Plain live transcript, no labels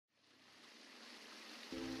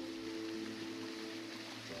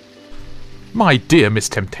My dear Miss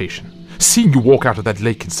Temptation, seeing you walk out of that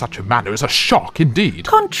lake in such a manner is a shock indeed.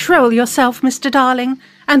 Control yourself, Mr. Darling,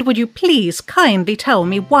 and would you please kindly tell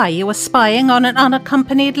me why you were spying on an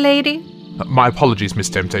unaccompanied lady? My apologies, Miss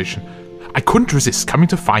Temptation. I couldn't resist coming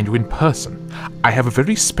to find you in person. I have a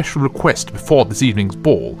very special request before this evening's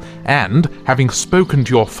ball, and, having spoken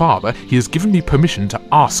to your father, he has given me permission to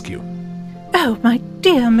ask you. Oh, my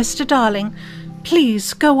dear Mr. Darling,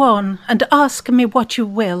 please go on and ask me what you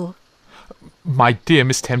will. My dear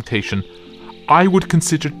Miss Temptation, I would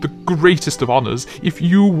consider it the greatest of honours if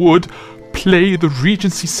you would play the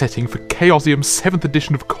Regency setting for Chaosium's 7th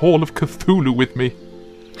edition of Call of Cthulhu with me.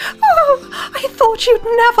 Oh, I thought you'd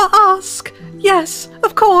never ask. Yes,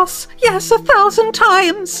 of course. Yes, 1,000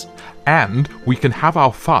 times. And we can have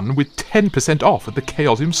our fun with 10% off at the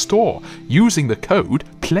Chaosium store, using the code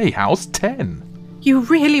Playhouse10. You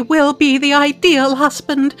really will be the ideal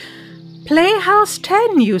husband.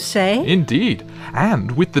 Playhouse10, you say? Indeed.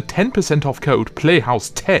 And with the 10% off code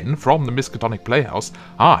Playhouse10 from the Miskatonic Playhouse,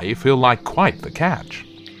 I feel like quite the catch.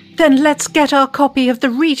 Then let's get our copy of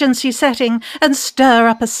the Regency setting and stir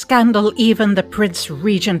up a scandal even the Prince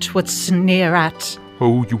Regent would sneer at.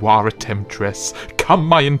 Oh, you are a temptress. Come,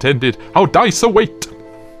 my intended, our dice await.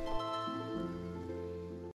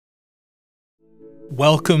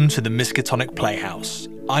 Welcome to the Miskatonic Playhouse.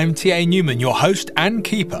 I'm T.A. Newman, your host and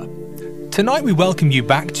keeper. Tonight we welcome you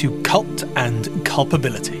back to Cult and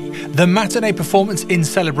Culpability, the matinee performance in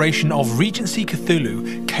celebration of Regency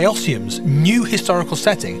Cthulhu, Chaosium's new historical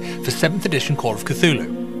setting for 7th edition Call of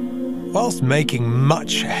Cthulhu. Whilst making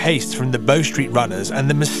much haste from the Bow Street Runners and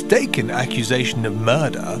the mistaken accusation of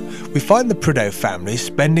murder, we find the Prideaux family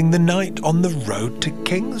spending the night on the road to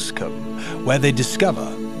Kingscombe, where they discover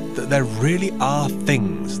that there really are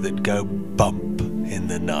things that go bump in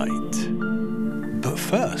the night. But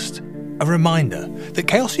first, a reminder that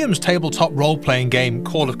Chaosium's tabletop role-playing game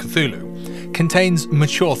Call of Cthulhu contains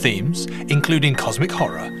mature themes, including cosmic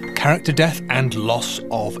horror, character death, and loss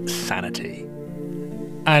of sanity.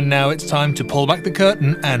 And now it's time to pull back the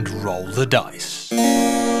curtain and roll the dice.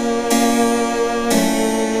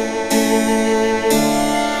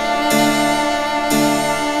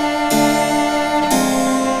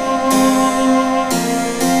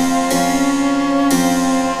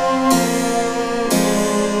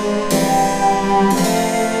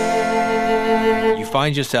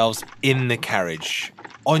 Find yourselves in the carriage,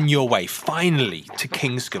 on your way, finally, to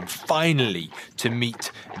Kingscombe, finally to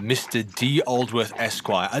meet Mr. D. Aldworth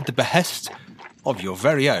Esquire at the behest of your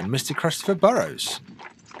very own Mr. Christopher Burrows.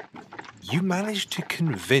 You managed to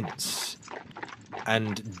convince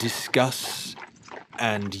and discuss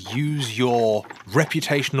and use your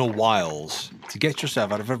reputational wiles to get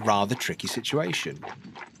yourself out of a rather tricky situation.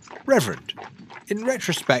 Reverend, in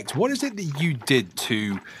retrospect, what is it that you did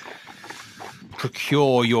to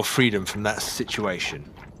procure your freedom from that situation?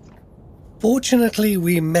 Fortunately,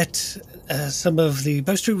 we met some of the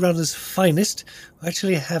Bow Street Runners' finest, who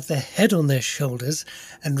actually have their head on their shoulders,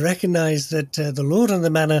 and recognise that the Lord of the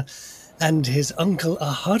Manor and his uncle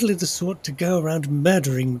are hardly the sort to go around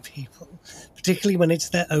murdering people, particularly when it's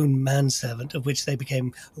their own manservant, of which they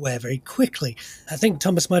became aware very quickly. I think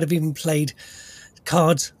Thomas might have even played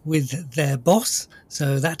cards with their boss,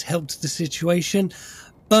 so that helped the situation.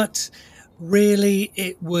 But really,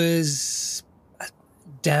 it was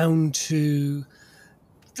down to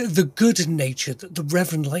the good nature that the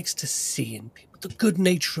Reverend likes to see in people, the good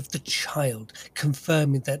nature of the child,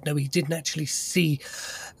 confirming that, no, he didn't actually see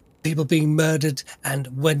people being murdered, and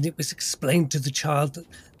when it was explained to the child that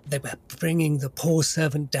they were bringing the poor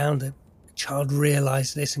servant down, the child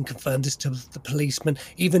realised this and confirmed this to the policeman,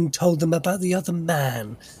 even told them about the other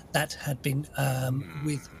man that had been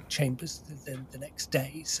with Chambers the next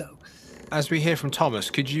day. So, as we hear from Thomas,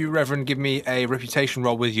 could you, Reverend, give me a reputation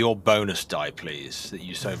roll with your bonus die, please, that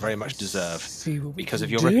you so very much deserve because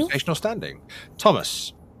of your reputational standing?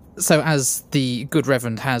 Thomas. So, as the good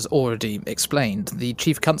Reverend has already explained, the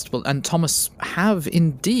Chief Constable and Thomas have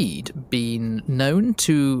indeed been known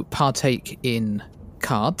to partake in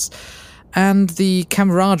cards, and the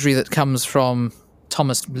camaraderie that comes from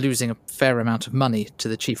Thomas losing a fair amount of money to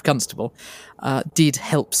the Chief Constable did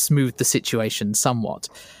help smooth the situation somewhat.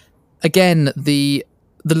 Again, the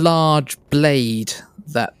large blade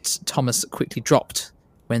that Thomas quickly dropped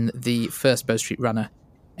when the first Bow Street Runner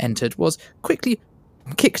entered was quickly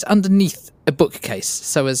kicked underneath a bookcase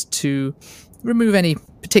so as to remove any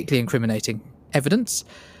particularly incriminating evidence.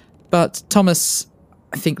 But Thomas,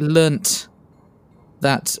 I think, learnt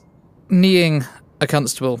that kneeing a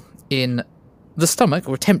constable in the stomach,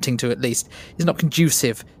 or attempting to at least, is not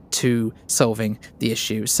conducive to solving the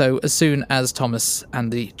issue. So as soon as Thomas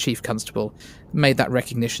and the chief constable made that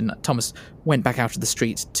recognition, Thomas went back out of the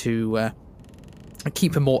street to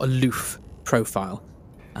keep a more aloof profile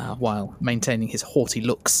while maintaining his haughty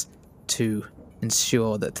looks to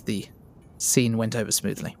ensure that the scene went over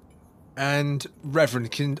smoothly. And Reverend,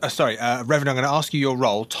 Reverend, I'm going to ask you your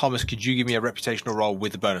role. Thomas, could you give me a reputational roll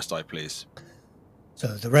with the bonus die, please? So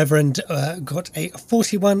the Reverend got a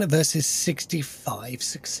 41 versus 65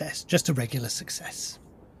 success, just a regular success.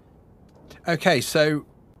 Okay, so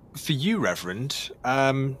for you, Reverend,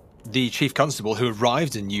 the chief constable who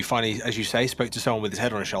arrived and you finally, as you say, spoke to someone with his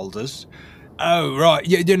head on his shoulders. Oh, right.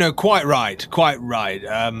 Yeah, quite right.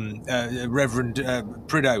 Reverend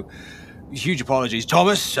Prideaux, huge apologies.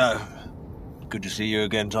 Thomas, good to see you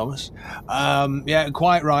again, Thomas. Yeah,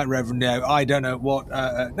 quite right, Reverend. No, I don't know what...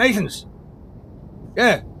 Nathan's!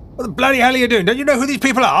 Yeah, what the bloody hell are you doing? Don't you know who these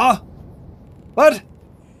people are? What?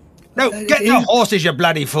 No, get your horses, you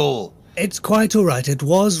bloody fool! It's quite all right. It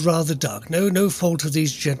was rather dark. No fault of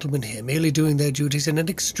these gentlemen here, merely doing their duties in an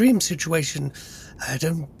extreme situation. I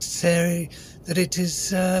don't say that it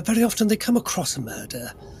is very often they come across a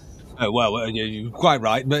murder. Oh well, you're quite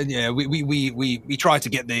right. But yeah, we try to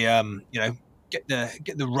get the get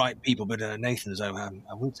the right people. But Nathan's, I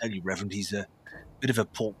will tell you, Reverend, he's a bit of a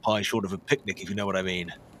pork pie short of a picnic, if you know what I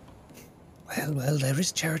mean. Well, there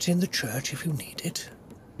is charity in the church if you need it.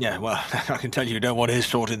 Yeah, well, I can tell you don't want his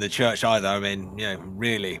sort in the church either. I mean,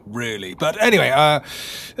 really. But anyway,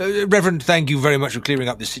 Reverend, thank you very much for clearing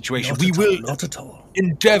up this situation. Not at all.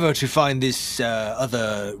 Endeavour to find this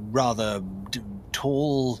other rather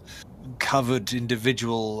tall, covered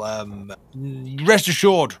individual. Rest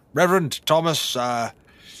assured, Reverend Thomas,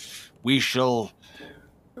 we shall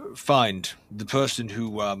find the person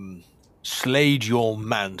who slayed your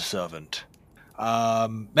manservant. May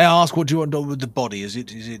I ask what you want done with the body?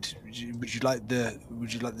 Would you like the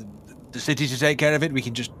city to take care of it? We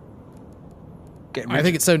can just get rid of it. I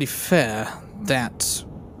think it's only fair that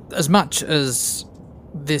as much as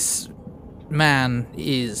this man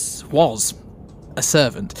was a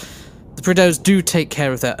servant, the Prideaux do take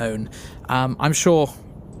care of their own. I'm sure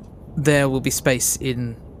there will be space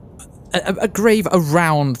in a grave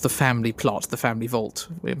around the family plot, the family vault.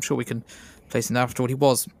 I'm sure we can place him there. After all, he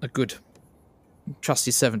was a good,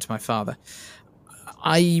 trusty servant to my father.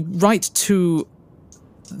 I write to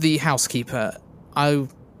the housekeeper.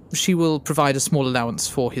 She will provide a small allowance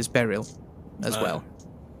for his burial as well.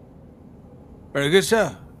 Very good,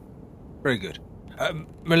 sir. Very good.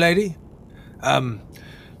 Milady, I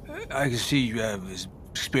can see his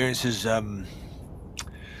experiences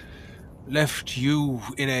left you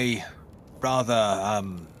in a rather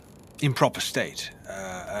improper state,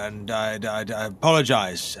 and I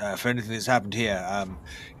apologise for anything that's happened here.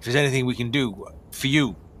 If there's anything we can do for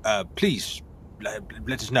you, please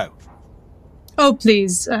let us know. Oh,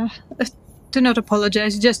 please, do not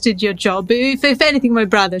apologise. You just did your job. If anything, my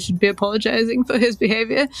brother should be apologising for his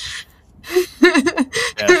behaviour.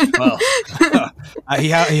 Yes, well,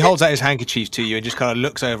 he holds out his handkerchief to you and just kind of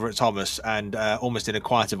looks over at Thomas and almost in a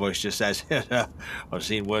quieter voice just says, I've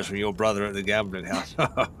seen worse from your brother at the gambling house.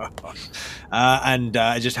 And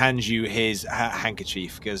just hands you his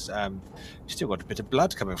handkerchief because you've still got a bit of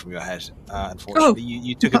blood coming from your head. Unfortunately,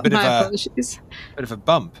 you took a bit of a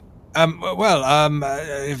bump.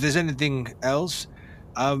 If there's anything else,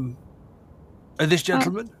 this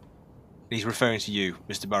gentleman, he's referring to you,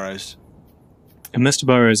 Mr. Burrows. And Mr.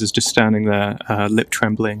 Burrows is just standing there, lip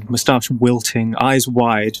trembling, moustache wilting, eyes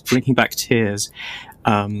wide, blinking back tears,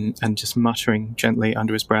 and just muttering gently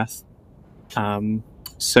under his breath.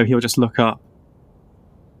 So he'll just look up.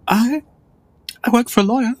 I work for a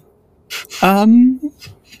lawyer.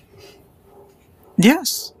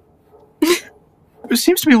 Yes. It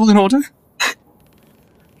seems to be all in order.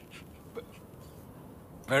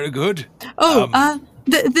 Very good.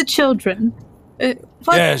 The children.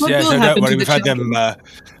 Yes, what no, will don't happen worry. to We've the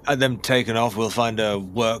had them taken off. We'll find a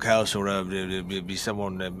workhouse or be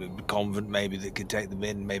someone, a convent maybe that could take them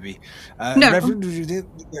in. Maybe. No. Reverend, would you think?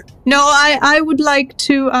 No, I would like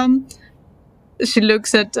to. She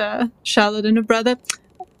looks at Charlotte and her brother.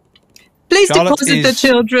 Please deposit the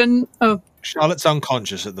children. Oh. Charlotte's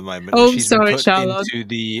unconscious at the moment. Oh, She's sorry, been put Charlotte. into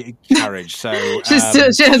the carriage, so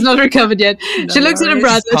she has not recovered yet. She looks at her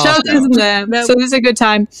brother. Charlotte isn't there, so this is a good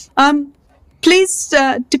time. Please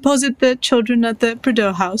deposit the children at the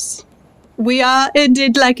Prideaux house. We are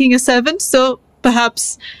indeed lacking a servant, so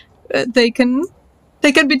perhaps they can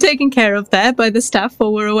be taken care of there by the staff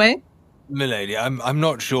while we're away. Milady, I'm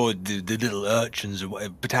not sure the little urchins or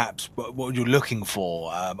perhaps what you're looking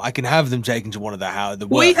for. I can have them taken to one of the workhouses.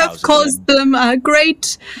 We have caused them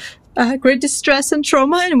great distress and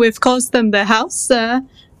trauma, and we've caused them their house.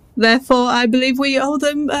 Therefore, I believe we owe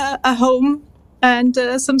them a home and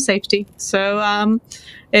some safety. So,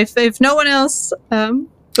 if no one else,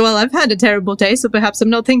 well, I've had a terrible day, so perhaps I'm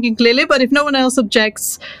not thinking clearly. But if no one else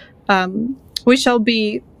objects, we shall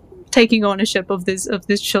be taking ownership of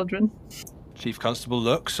these children. Chief Constable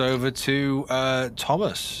looks over to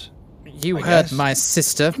Thomas. You heard my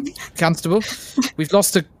sister, Constable. We've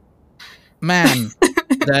lost a man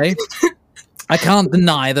today. I can't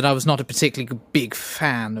deny that I was not a particularly big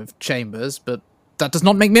fan of Chambers, but that does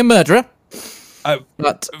not make me a murderer. Oh,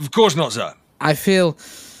 but of course not, sir. I feel,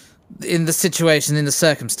 in the situation, in the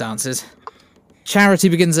circumstances, charity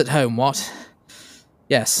begins at home, what?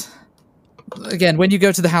 Yes. Again, when you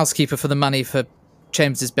go to the housekeeper for the money for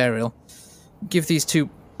Chambers' burial, give these 2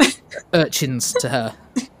 urchins to her.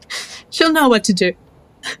 She'll know what to do.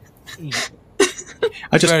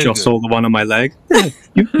 I just jostle the one on my leg.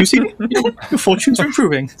 You see, your fortunes are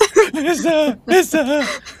improving. Yes, sir.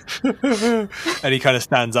 And he kind of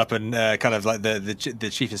stands up and kind of like the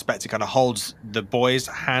chief inspector kind of holds the boy's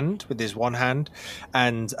hand with his one hand,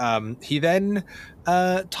 and he then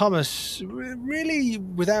Thomas, really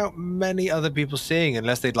without many other people seeing,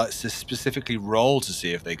 unless they'd like to specifically roll to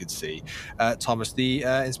see if they could see, Thomas, the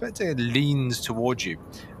inspector leans towards you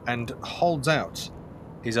and holds out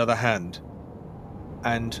his other hand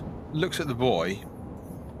and looks at the boy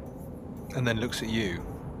and then looks at you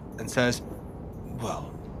and says,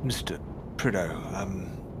 well, Mr. Prideaux,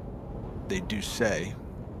 they do say,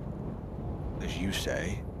 as you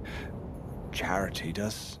say, charity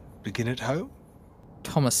does begin at home.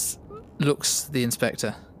 Thomas looks the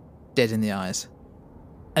inspector dead in the eyes.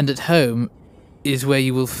 And at home is where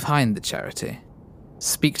you will find the charity.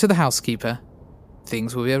 Speak to the housekeeper.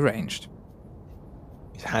 Things will be arranged.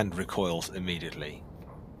 His hand recoils immediately.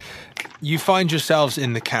 You find yourselves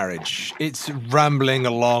in the carriage. It's rambling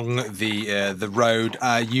along the road.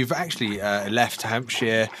 You've actually left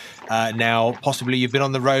Hampshire now. Possibly you've been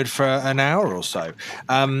on the road for an hour or so.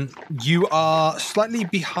 You are slightly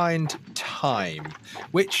behind time,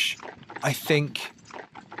 which I think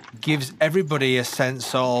gives everybody a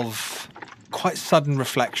sense of quite sudden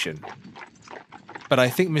reflection. But I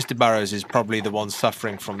think Mr. Burrows is probably the one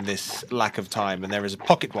suffering from this lack of time, and there is a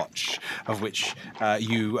pocket watch of which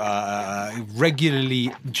you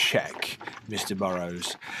regularly check, Mr.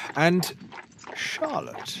 Burrows. And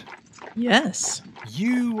Charlotte. Yes.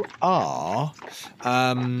 You are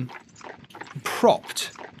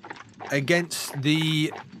propped against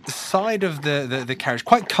the side of the carriage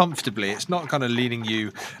quite comfortably. It's not kind of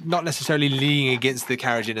not necessarily leaning against the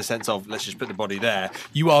carriage in a sense of let's just put the body there.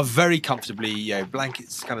 You are very comfortably,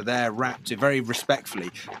 blankets kind of there wrapped very respectfully,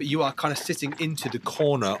 but you are kind of sitting into the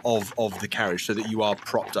corner of the carriage so that you are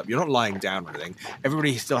propped up. You're not lying down or anything.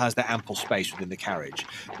 Everybody still has their ample space within the carriage.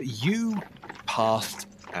 But you passed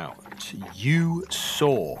out. You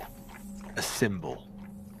saw a symbol.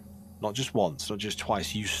 Not just once, not just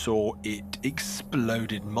twice. You saw it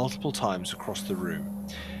exploded multiple times across the room.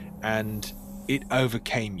 And it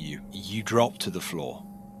overcame you. You dropped to the floor.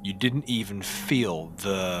 You didn't even feel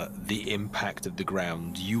the impact of the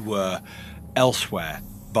ground. You were elsewhere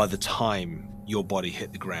by the time your body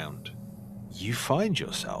hit the ground. You find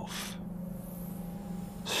yourself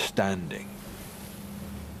standing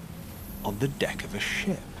on the deck of a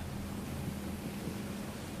ship.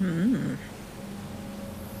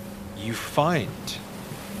 You find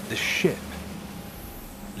the ship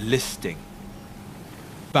listing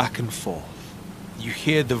back and forth. You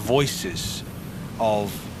hear the voices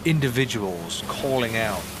of individuals calling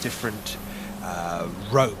out different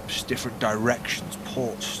ropes, different directions,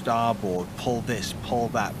 port, starboard, pull this, pull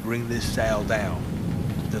that, bring this sail down.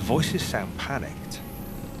 The voices sound panicked.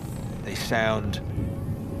 They sound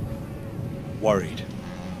worried.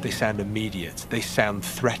 They sound immediate. They sound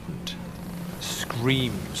threatened.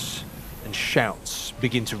 Screams and shouts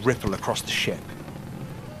begin to ripple across the ship.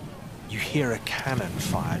 You hear a cannon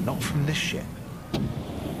fire, not from this ship,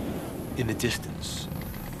 in the distance.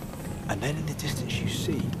 And then in the distance you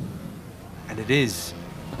see, and it is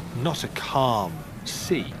not a calm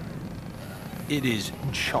sea. It is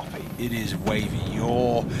choppy, it is wavy.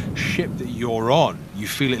 Your ship that you're on, you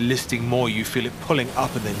feel it listing more, you feel it pulling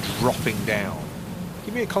up and then dropping down.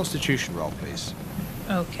 Give me a constitution roll, please.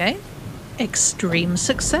 Okay. Extreme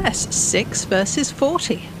success. 6 versus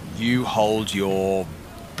 40. You hold your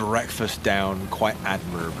breakfast down quite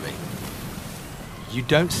admirably. You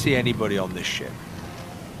don't see anybody on this ship.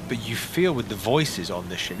 But you feel with the voices on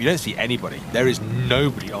this ship, you don't see anybody. There is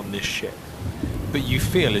nobody on this ship. But you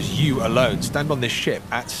feel as you alone stand on this ship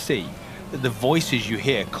at sea, that the voices you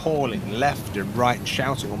hear calling left and right and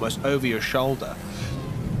shouting almost over your shoulder,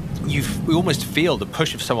 you almost feel the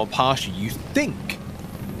push of someone past you. You think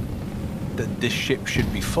that this ship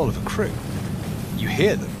should be full of a crew. You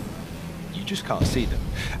hear them. You just can't see them.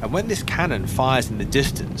 And when this cannon fires in the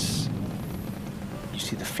distance, you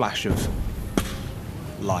see the flash of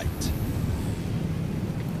light.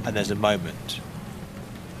 And there's a moment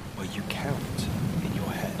where you count in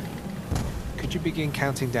your head. Could you begin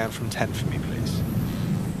counting down from 10 for me, please?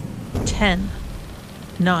 10,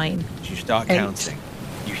 9. As you start 8, counting,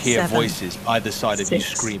 you hear 7, voices either side of you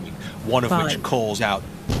 6, screaming, one of 5, which calls out,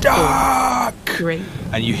 "Dark!" 3,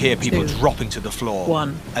 and you hear people 2, dropping to the floor.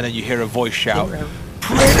 1, and then you hear a voice shout, 0.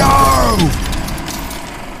 "Prido!"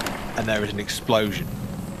 And there is an explosion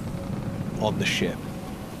on the ship.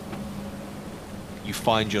 You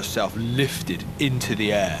find yourself lifted into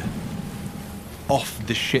the air, off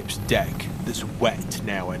the ship's deck that's wet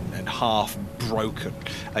now and half broken,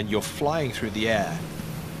 and you're flying through the air,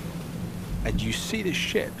 and you see the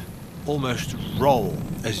ship almost roll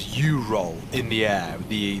as you roll in the air,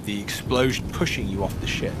 the explosion pushing you off the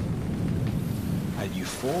ship, and you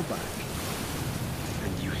fall back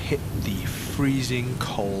and you hit the freezing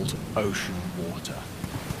cold ocean water.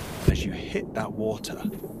 As you hit that water,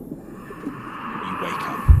 you wake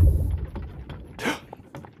up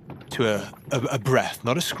to a breath,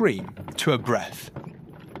 not a scream, to a breath.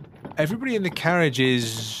 Everybody in the carriage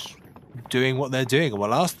is doing what they're doing, and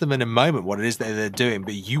we'll ask them in a moment what it is that they're doing,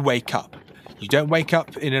 but you wake up. You don't wake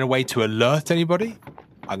up in a way to alert anybody.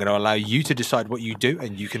 I'm going to allow you to decide what you do,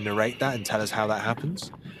 and you can narrate that and tell us how that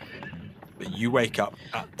happens. But you wake up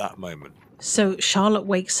at that moment. So Charlotte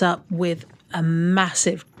wakes up with a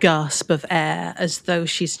massive gasp of air, as though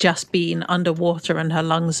she's just been underwater and her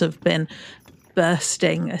lungs have been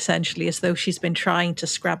bursting, essentially, as though she's been trying to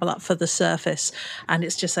scrabble up for the surface. And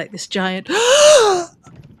it's just like this giant...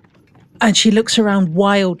 And she looks around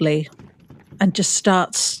wildly and just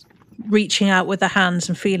starts reaching out with her hands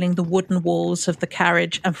and feeling the wooden walls of the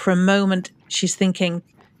carriage. And for a moment, she's thinking,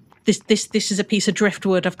 this is a piece of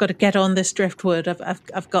driftwood. I've got to get on this driftwood.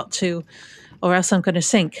 I've got to, or else I'm going to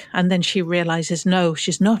sink. And then she realizes, no,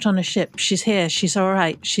 she's not on a ship. She's here. She's all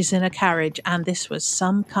right. She's in a carriage. And this was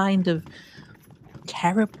some kind of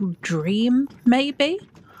terrible dream, maybe?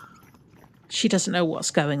 She doesn't know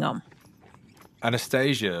what's going on.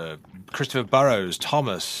 Anastasia, Christopher Burrows,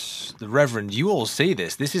 Thomas, the Reverend, you all see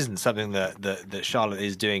this. This isn't something that Charlotte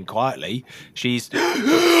is doing quietly. She's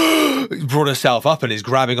brought herself up and is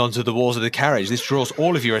grabbing onto the walls of the carriage. This draws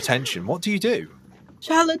all of your attention. What do you do?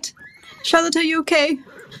 Charlotte, are you okay?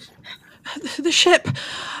 The ship.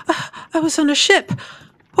 I was on a ship.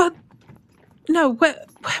 What? No,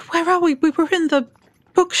 where are we? We were in the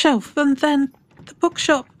bookshelf and then the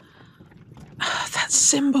bookshop. That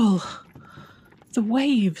symbol. The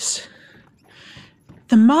waves.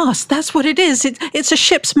 The mast, that's what it is. It's a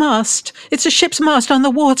ship's mast. It's a ship's mast on the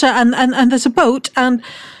water and there's a boat and...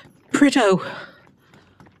 Prido.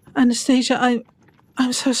 Anastasia,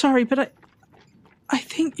 I'm so sorry, but I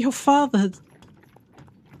think your father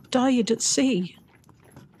died at sea.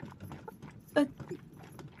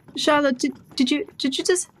 Charlotte, did you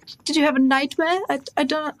have a nightmare? I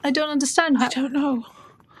don't understand how. I don't know.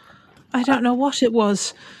 I don't know what it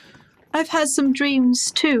was. I've had some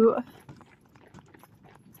dreams too.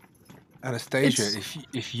 Anastasia,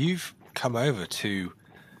 if you've come over to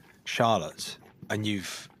Charlotte and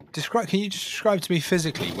you've described, can you just describe to me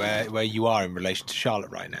physically where you are in relation to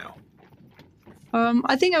Charlotte right now?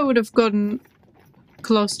 I think I would have gotten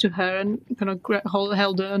close to her and kind of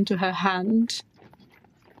held her onto her hand.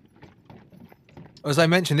 As I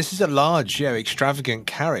mentioned, this is a large, extravagant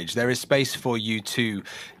carriage. There is space for you to,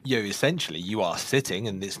 essentially, you are sitting,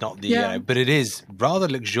 and it's not the, but it is rather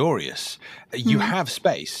luxurious. You have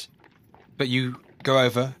space, but you go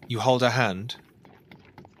over, you hold her hand.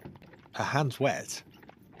 Her hand's wet.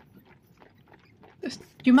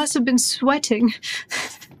 You must have been sweating.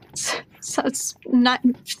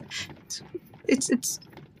 It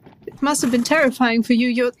must have been terrifying for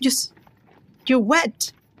you. You're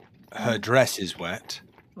wet. Her dress is wet.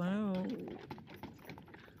 Wow.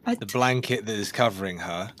 The blanket that is covering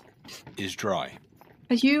her is dry.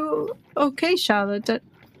 Are you okay, Charlotte?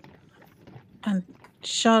 And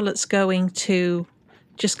Charlotte's going to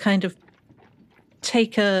just kind of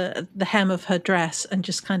take the hem of her dress and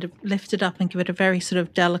just kind of lift it up and give it a very sort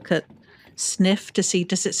of delicate sniff to see,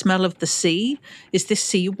 does it smell of the sea? Is this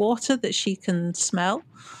seawater that she can smell?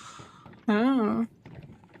 Oh.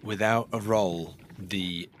 Without a roll,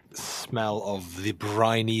 the smell of the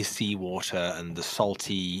briny seawater and the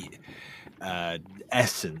salty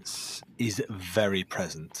essence is very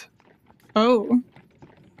present. Oh.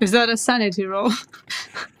 Is that a sanity roll?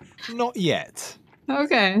 Not yet.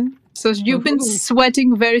 Okay. So you've been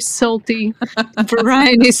sweating very salty,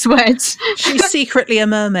 briny sweat. She's secretly a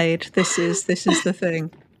mermaid. This is the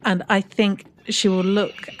thing. And I think she will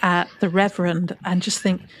look at the Reverend and just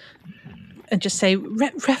think, and just say,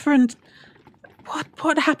 Reverend,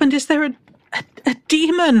 what happened? Is there a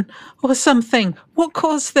demon or something? What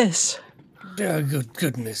caused this?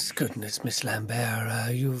 Goodness, Miss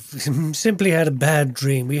Lambert. You've simply had a bad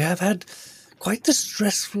dream. We have had quite the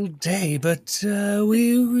stressful day, but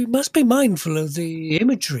we must be mindful of the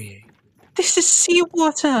imagery. This is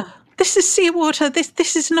seawater. This is seawater.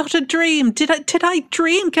 This is not a dream. Did I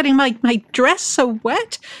dream getting my dress so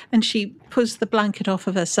wet? And she pulls the blanket off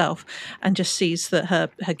of herself and just sees that her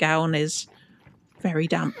gown is very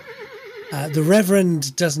damp. The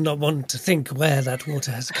Reverend does not want to think where that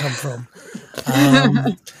water has come from.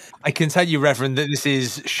 I can tell you, Reverend, that this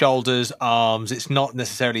is shoulders, arms. It's not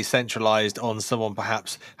necessarily centralized on someone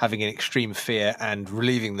perhaps having an extreme fear and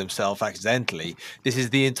relieving themselves accidentally. This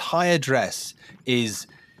is the entire dress is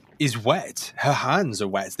wet. Her hands are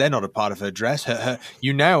wet. They're not a part of her dress.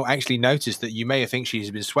 You now actually notice that you may think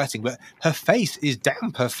she's been sweating, but her face is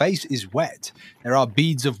damp. Her face is wet. There are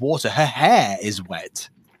beads of water. Her hair is wet.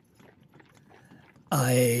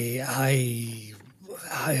 I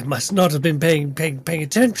must not have been paying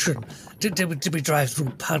attention. Did we drive through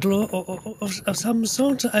a puddle or of some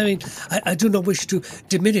sort? I mean, I do not wish to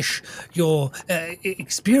diminish your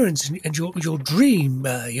experience and your dream.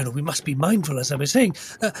 We must be mindful, as I was saying,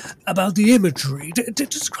 about the imagery.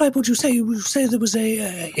 Describe what you say. You say there was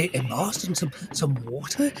a mast and some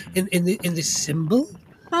water in this symbol.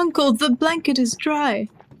 Uncle, the blanket is dry.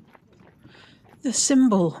 The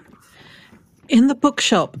symbol in the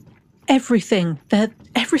bookshop. Every square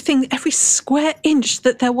inch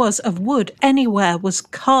that there was of wood anywhere was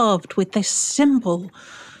carved with this symbol.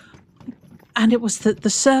 And it was the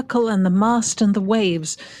circle and the mast and the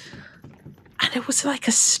waves. And it was like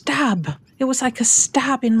a stab. It was like a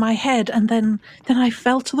stab in my head. And then I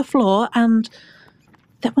fell to the floor. And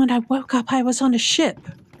then when I woke up, I was on a ship.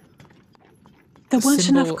 There weren't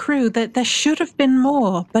enough crew. There should have been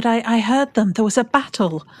more, but I heard them. There was a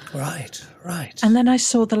battle. Right. And then I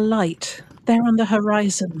saw the light there on the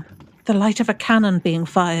horizon, the light of a cannon being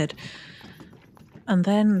fired. And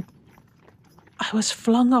then I was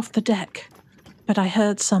flung off the deck, but I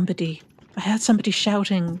heard somebody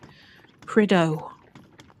shouting, Prideaux.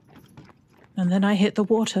 And then I hit the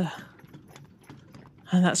water.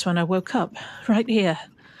 And that's when I woke up, right here.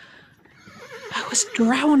 I was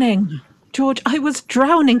drowning. George, I was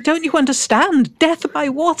drowning. Don't you understand? Death by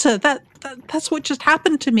water. That's what just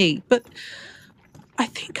happened to me. But I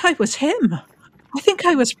think I was him. I think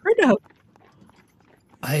I was Prideaux.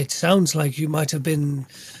 It sounds like you might have been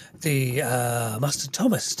the Master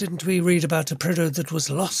Thomas. Didn't we read about a Prideaux that was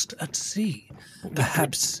lost at sea?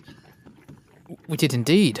 Perhaps. We did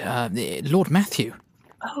indeed. Lord Matthew.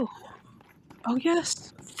 Oh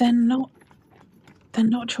yes. They're not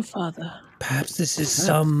your father. Perhaps this is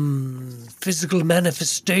some physical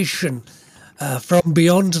manifestation from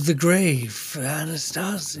beyond the grave.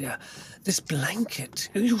 Anastasia, this blanket,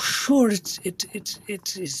 are you sure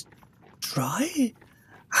it is dry?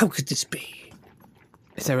 How could this be?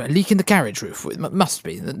 Is there a leak in the carriage roof? It must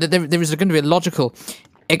be. There is going to be a logical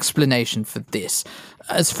explanation for this.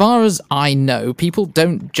 As far as I know, people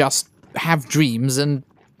don't just have dreams and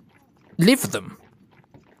live them.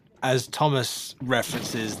 As Thomas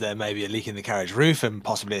references there may be a leak in the carriage roof and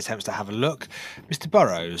possibly attempts to have a look, Mr.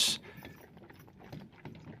 Burrows,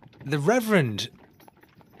 the Reverend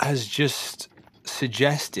has just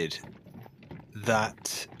suggested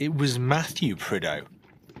that it was Matthew Prideaux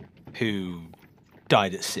who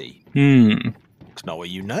died at sea. It's not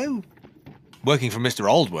what you know. Working for Mr.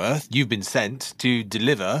 Aldworth, you've been sent to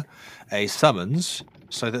deliver a summons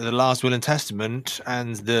so that the last will and testament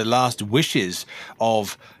and the last wishes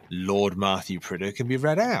of Lord Matthew Prideaux can be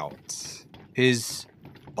read out. His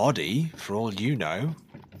body, for all you know,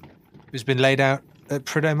 has been laid out at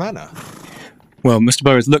Prideaux Manor. Well, Mr.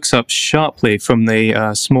 Burrows looks up sharply from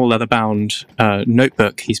the small leather-bound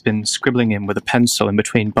notebook he's been scribbling in with a pencil in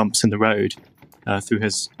between bumps in the road through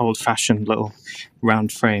his old-fashioned little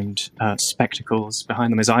round-framed spectacles.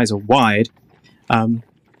 Behind them, his eyes are wide.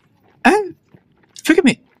 Forgive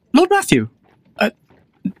me, Lord Matthew,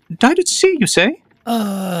 died at sea, you say?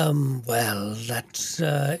 Well,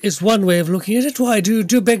 that is one way of looking at it. Why, do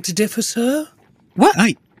you beg to differ, sir? Well,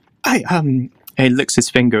 he licks his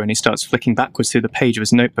finger and he starts flicking backwards through the page of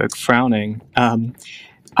his notebook, frowning.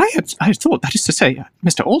 I had thought, that is to say,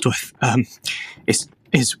 Mr. Aldworth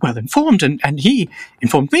is well informed, and he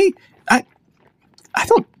informed me. I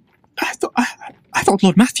thought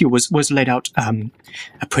Lord Matthew was laid out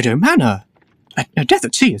a Prideaux Manor. A death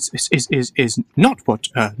at sea is not what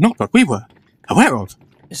we were aware of.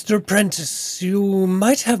 Mr. Apprentice, you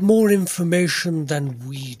might have more information than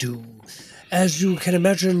we do. As you can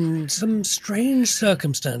imagine, some strange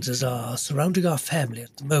circumstances are surrounding our family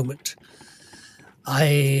at the moment.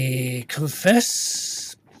 I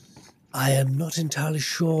confess, I am not entirely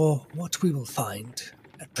sure what we will find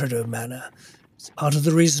at Prideaux Manor. It's part of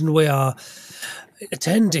the reason we are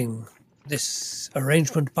attending this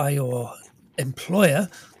arrangement by your employer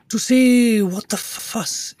to see what the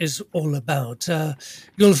fuss is all about.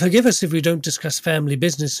 You'll forgive us if we don't discuss family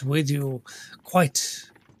business with you quite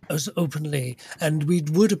as openly, and we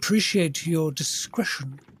would appreciate your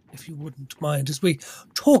discretion, if you wouldn't mind, as we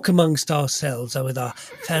talk amongst ourselves with our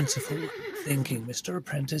fanciful thinking, Mr.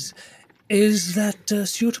 Apprentice. Is that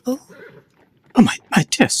suitable? Oh, my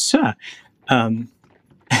dear sir. And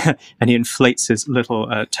he inflates his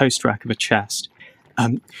little toast rack of a chest.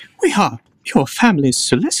 We are your family's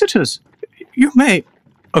solicitors. You may,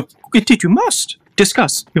 indeed you must,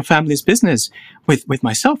 discuss your family's business with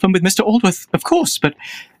myself and with Mr. Aldworth, of course, but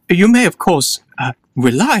you may, of course,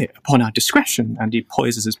 rely upon our discretion. And he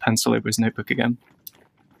poises his pencil over his notebook again.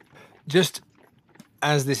 Just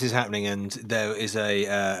as this is happening and there is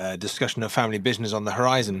a discussion of family business on the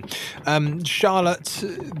horizon, Charlotte,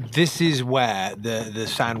 this is where the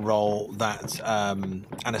sand roll that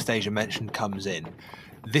Anastasia mentioned comes in.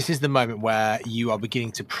 This is the moment where you are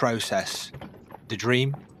beginning to process the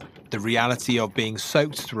dream, the reality of being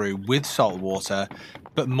soaked through with salt water,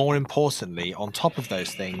 but more importantly, on top of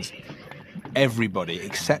those things, everybody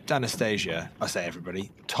except Anastasia, I say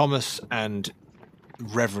everybody, Thomas and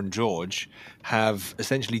Reverend George have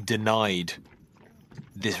essentially denied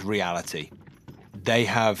this reality. They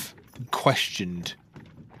have questioned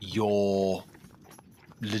your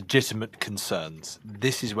legitimate concerns.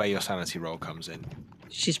 This is where your sanity roll comes in.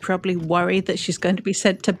 She's probably worried that she's going to be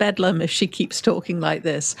sent to Bedlam if she keeps talking like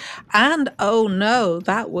this. And, oh no,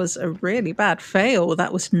 that was a really bad fail.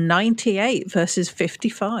 That was 98 versus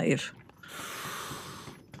 55.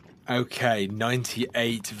 Okay,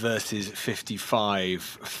 98 versus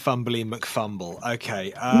 55. Fumbly McFumble.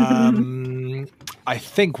 Okay, I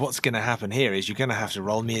think what's going to happen here is you're going to have to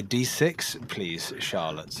roll me a d6, please,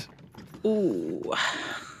 Charlotte. Ooh,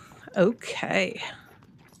 okay.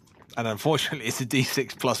 And unfortunately, it's a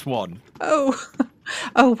d6 plus 1. Oh,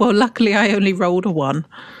 well, luckily I only rolled a 1.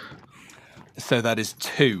 So that is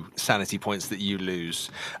 2 sanity points that you lose.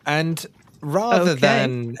 And rather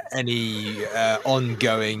than any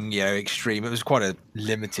ongoing, extreme, it was quite a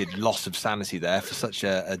limited loss of sanity there for such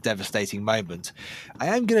a devastating moment. I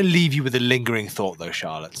am going to leave you with a lingering thought, though,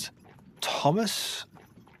 Charlotte. Thomas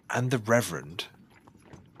and the Reverend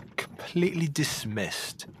completely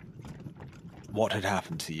dismissed what had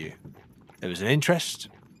happened to you. There was an interest.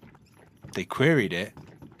 They queried it,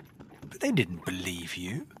 but they didn't believe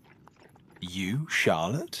you. You,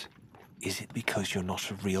 Charlotte? Is it because you're not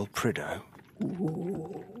a real Prideaux?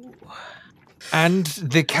 Ooh. And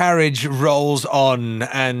the carriage rolls on,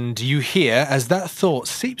 and you hear, as that thought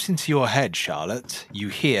seeps into your head, Charlotte, you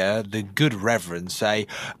hear the good Reverend say,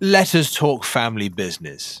 "Let us talk family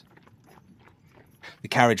business." The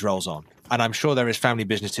carriage rolls on, and I'm sure there is family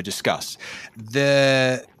business to discuss.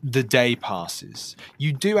 The day passes.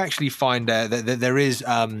 You do actually find that there is,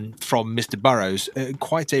 from Mr. Burrows,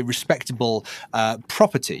 quite a respectable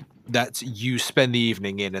property that you spend the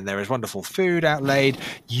evening in, and there is wonderful food outlaid.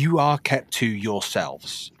 You are kept to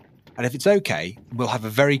yourselves. And if it's okay, we'll have a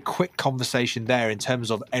very quick conversation there in terms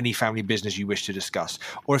of any family business you wish to discuss.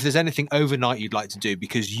 Or if there's anything overnight you'd like to do,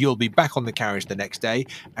 because you'll be back on the carriage the next day,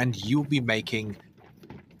 and you'll be making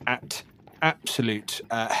at absolute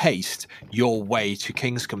haste your way to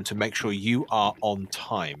Kingscombe to make sure you are on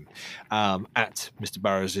time, at Mr.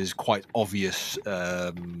 Burrows' quite obvious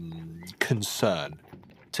concern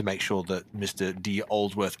to make sure that Mr. D.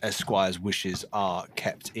 Aldworth Esquire's wishes are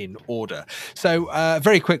kept in order. So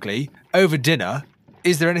very quickly, over dinner,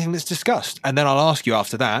 is there anything that's discussed? And then I'll ask you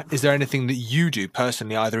after that, is there anything that you do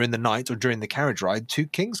personally, either in the night or during the carriage ride to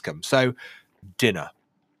Kingscombe? So dinner,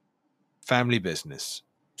 family business.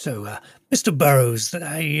 So, Mr. Burrows,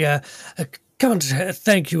 I can't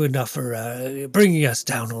thank you enough for bringing us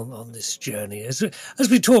down on this journey. As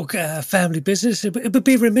we talk family business, it would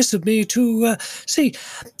be remiss of me to see,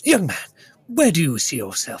 young man, where do you see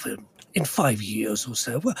yourself in 5 years or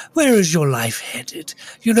so, where is your life headed?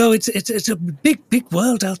 You know, it's a big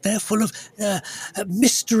world out there full of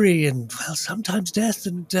mystery and, well, sometimes death,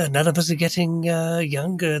 and none of us are getting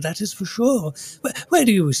younger, that is for sure. Where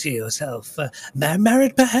do you see yourself?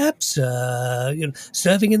 Married, perhaps?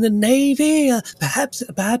 Serving in the Navy? Perhaps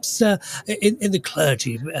in the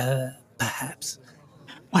clergy, perhaps?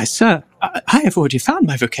 Why, sir, I have already found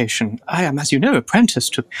my vocation. I am, as you know, apprentice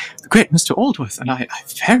to the great Mr. Aldworth, and I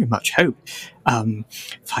very much hope, 5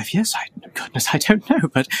 years, goodness, I don't know,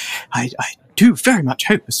 but I do very much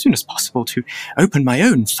hope as soon as possible to open my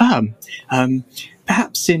own firm.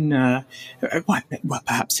 Perhaps in,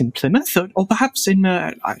 perhaps in Plymouth, or perhaps in,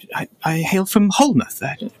 I hail from Holmouth.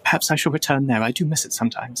 Perhaps I shall return there. I do miss it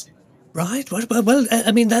sometimes. Right. Well,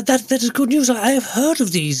 I mean, that is good news. I have heard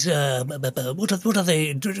of these, what are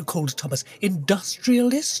they called, Thomas?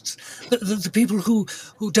 Industrialists? The people who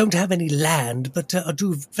don't have any land, but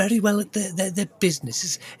do very well at their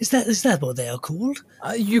business. Is that what they are called?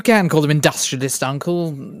 You can call them industrialists,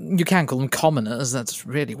 Uncle. You can call them commoners. That's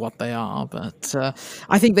really what they are. But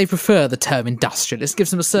I think they prefer the term industrialist.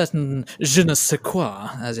 Gives them a certain je ne sais quoi,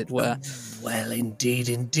 as it were. Well, indeed.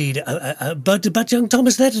 But young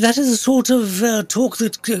Thomas, that is a sort of talk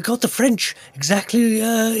that got the French exactly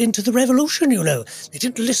into the revolution, you know. They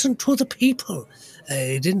didn't listen to the people.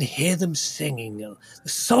 They didn't hear them singing, the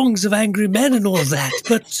songs of angry men and all that.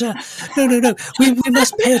 But no. We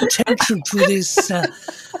must pay attention to this.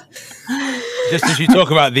 Just as you talk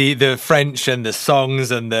about the French and the songs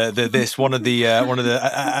and the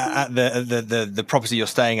property you're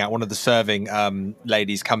staying at, one of the serving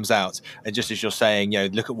ladies comes out, and just as you're saying,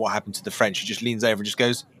 look at what happened to the French, she just leans over and just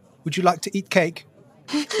goes, "Would you like to eat cake?"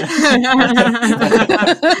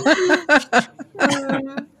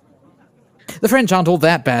 The French aren't all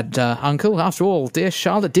that bad, Uncle. After all, dear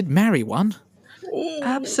Charlotte did marry one.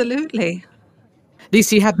 Absolutely. At least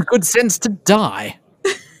he had the good sense to die.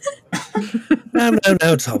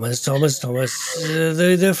 No, Thomas.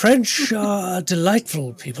 The French are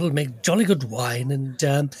delightful people, make jolly good wine,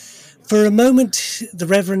 and for a moment the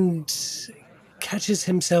Reverend catches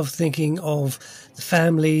himself thinking of the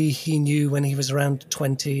family he knew when he was around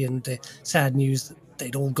 20 and the sad news that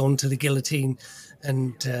they'd all gone to the guillotine,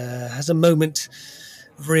 and has a moment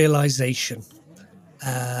of realization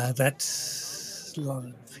that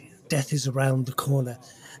death is around the corner.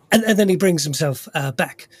 And then he brings himself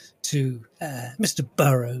back to Mr.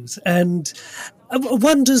 Burroughs and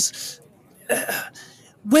wonders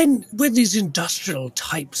when these industrial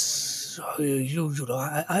types,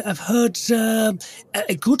 I've heard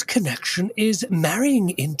a good connection is marrying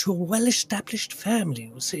into a well-established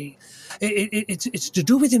family. You see, it's to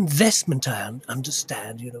do with investment. I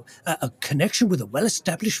understand. A connection with a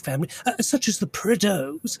well-established family, such as the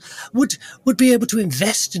Prideaux, would be able to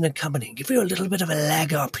invest in a company and give you a little bit of a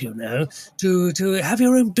leg up. To have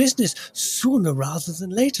your own business sooner rather than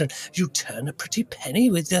later. You turn a pretty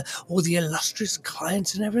penny with all the illustrious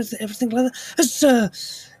clients and everything like that. Has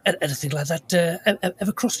anything like that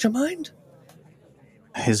ever crossed your mind?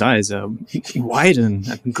 His eyes widen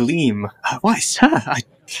and gleam. Why, sir, I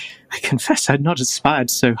confess I'd not aspired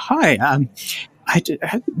so high.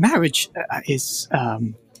 Marriage is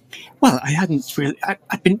well, I hadn't really.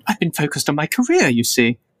 I've been focused on my career, you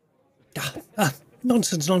see.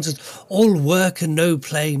 Nonsense. All work and no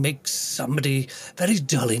play makes somebody very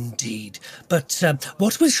dull indeed. But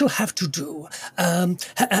what we shall have to do,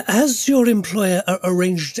 has your employer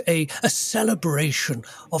arranged a celebration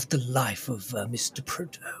of the life of Mr.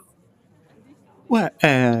 Prideaux? Well,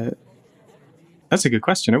 that's a good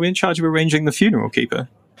question. Are we in charge of arranging the funeral, Keeper?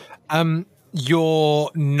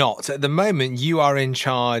 You're not. At the moment, you are in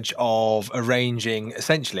charge of arranging,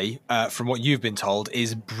 essentially, from what you've been told,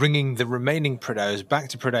 is bringing the remaining Prideaux back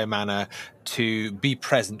to Prideaux Manor to be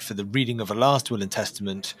present for the reading of a last will and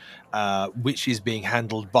testament, which is being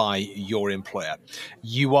handled by your employer.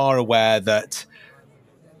 You are aware that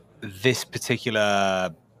this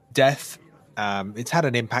particular death, it's had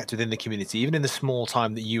an impact within the community. Even in the small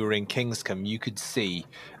time that you were in Kingscombe, you could see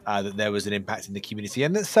that there was an impact in the community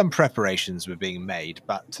and that some preparations were being made.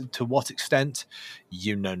 But to what extent,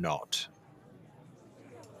 you know not.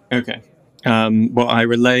 Okay. Well, I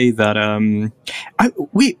relay that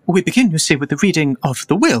we begin, you see, with the reading of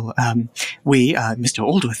the will. Mr.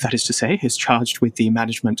 Aldworth, that is to say, is charged with the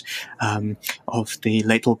management of the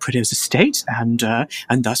late Lord Prideaux's estate, and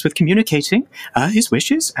thus with communicating his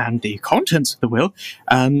wishes and the contents of the will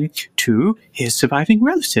to his surviving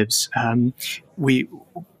relatives.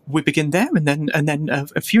 We begin there, and then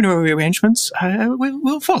funerary arrangements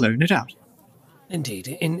will follow, no doubt.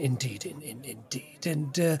 Indeed.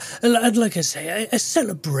 And like I say, a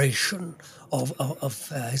celebration of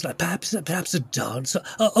it's like perhaps a dance,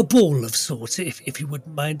 a ball of sorts, if you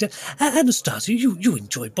wouldn't mind. Anastasia, you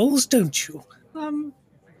enjoy balls, don't you?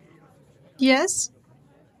 Yes.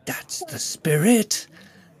 That's the spirit.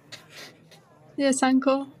 Yes,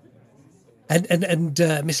 Uncle. And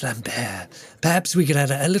Miss Lambert, perhaps we could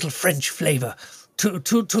add a little French flavour to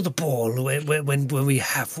the ball when we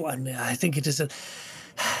have one. I think it is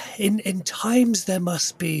in times there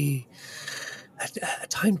must be a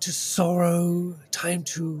time to sorrow, a time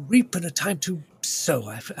to reap, and a time to sow.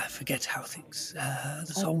 I forget how things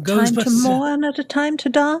the song goes. Time but to mourn at a time to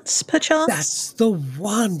dance, perchance? that's the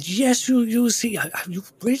one. Yes, you see, you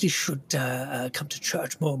really should come to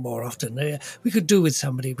church more often. We could do with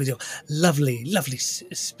somebody with your lovely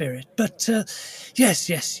spirit. But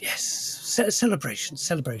yes. Celebrations.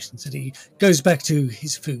 And he goes back to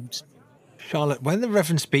his food. Charlotte, when the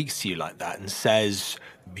Reverend speaks to you like that and says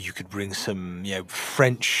you could bring some,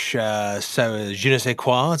 French je ne sais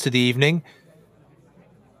quoi to the evening,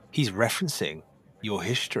 he's referencing your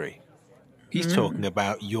history. He's talking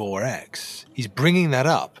about your ex. He's bringing that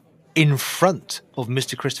up in front of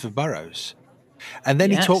Mr. Christopher Burrows. And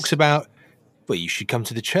then he talks about, well, you should come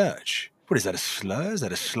to the church. What, is that a slur? Is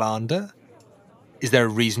that a slander? Is there a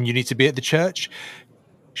reason you need to be at the church?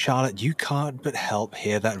 Charlotte, you can't but help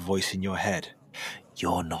hear that voice in your head.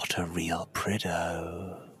 You're not a real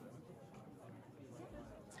Prideaux.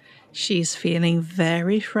 She's feeling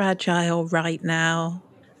very fragile right now.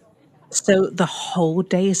 So the whole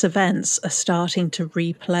day's events are starting to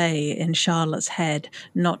replay in Charlotte's head,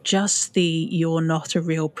 not just the "you're not a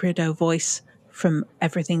real Prideaux" voice from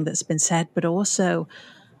everything that's been said, but also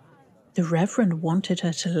the Reverend wanted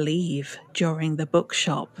her to leave during the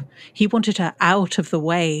bookshop. He wanted her out of the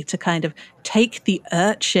way to kind of take the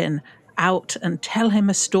urchin out and tell him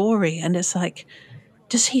a story. And it's like,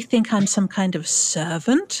 does he think I'm some kind of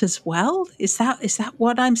servant as well? Is that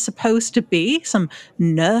what I'm supposed to be? Some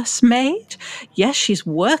nursemaid? Yes, she's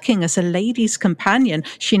working as a lady's companion.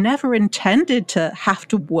 She never intended to have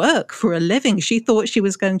to work for a living. She thought she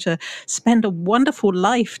was going to spend a wonderful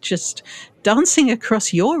life just dancing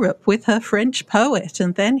across Europe with her French poet.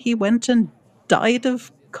 And then he went and died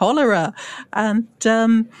of cholera. And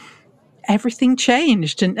everything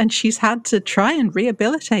changed, and she's had to try and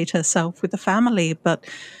rehabilitate herself with the family, but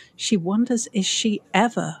she wonders, is she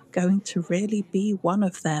ever going to really be one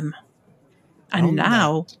of them? And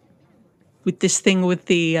now, with this thing with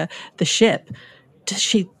the ship,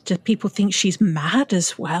 do people think she's mad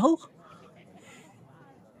as well?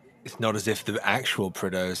 It's not as if the actual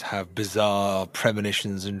Prideaux have bizarre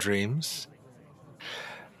premonitions and dreams.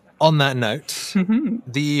 On that note,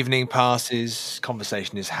 the evening passes,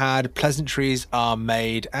 conversation is had, pleasantries are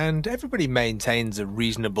made, and everybody maintains a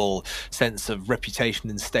reasonable sense of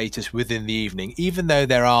reputation and status within the evening, even though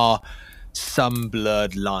there are some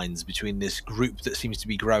blurred lines between this group that seems to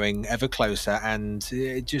be growing ever closer and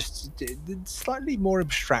just slightly more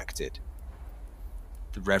abstracted.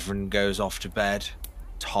 The Reverend goes off to bed.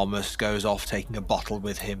 Thomas goes off taking a bottle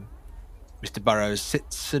with him. Mr. Burrows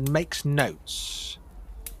sits and makes notes.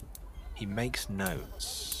 He makes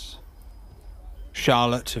notes.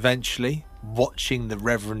 Charlotte, eventually, watching the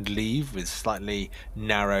Reverend leave with slightly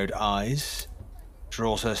narrowed eyes,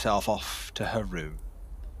 draws herself off to her room.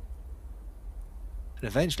 And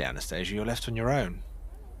eventually, Anastasia, you're left on your own,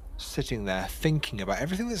 sitting there thinking about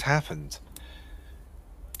everything that's happened.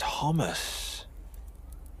 Thomas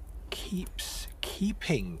keeps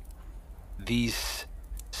keeping these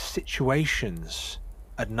situations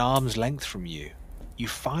at an arm's length from you. You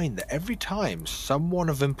find that every time someone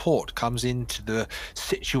of import comes into the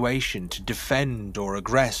situation to defend or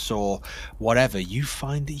aggress or whatever, you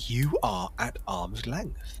find that you are at arm's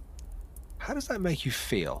length. How does that make you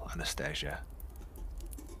feel, Anastasia?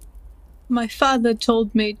 My father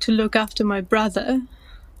told me to look after my brother,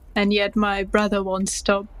 and yet my brother won't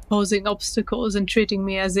stop posing obstacles and treating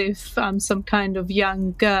me as if I'm some kind of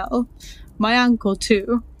young girl. My uncle,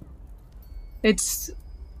 too. It's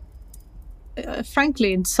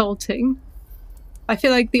frankly insulting. I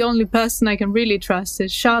feel like the only person I can really trust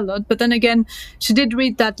is Charlotte, but then again, she did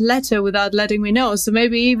read that letter without letting me know, so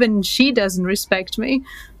maybe even she doesn't respect me.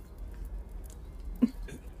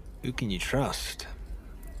 Who can you trust?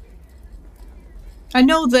 I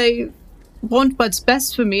know they want what's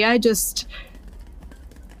best for me, I just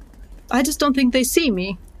don't think they see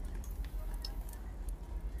me.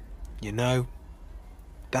 You know,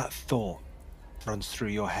 that thought runs through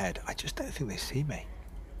your head. I just don't think they see me.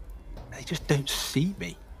 They just don't see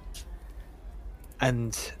me.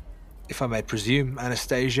 And if I may presume,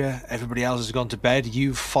 Anastasia, everybody else has gone to bed,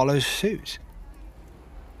 you follow suit.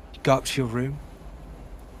 You go up to your room,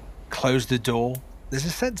 close the door. There's a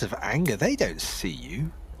sense of anger. They don't see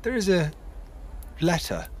you. There is a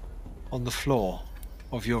letter on the floor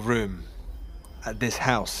of your room at this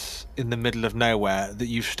house in the middle of nowhere that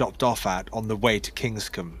you stopped off at on the way to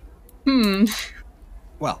Kingscombe.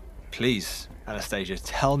 Well, please, Anastasia,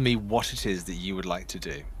 tell me what it is that you would like to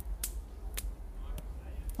do.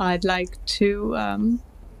 I'd like to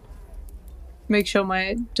make sure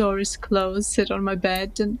my door is closed, sit on my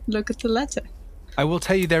bed, and look at the letter. I will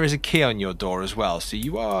tell you there is a key on your door as well, so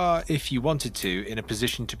you are, if you wanted to, in a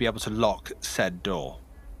position to be able to lock said door.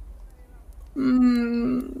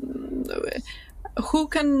 Who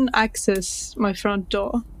can access my front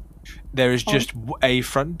door? There is just a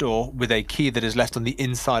front door with a key that is left on the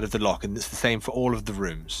inside of the lock, and it's the same for all of the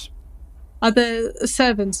rooms. Are there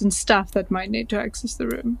servants and staff that might need to access the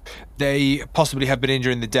room? They possibly have been in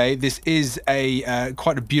during the day. This is a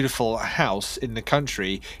quite a beautiful house in the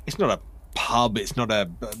country. It's not a pub, it's not a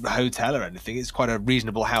hotel or anything. It's quite a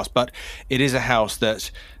reasonable house, but it is a house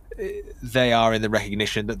that they are in the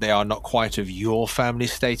recognition that they are not quite of your family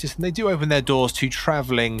status, and they do open their doors to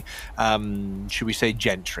travelling, should we say,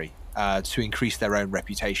 gentry, to increase their own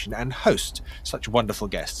reputation and host such wonderful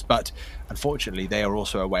guests. But unfortunately, they are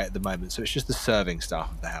also away at the moment, so it's just the serving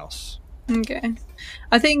staff of the house. Okay.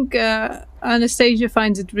 I think Anastasia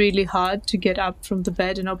finds it really hard to get up from the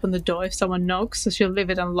bed and open the door if someone knocks, so she'll leave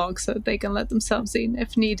it unlocked so that they can let themselves in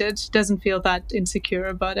if needed. She doesn't feel that insecure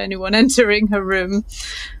about anyone entering her room.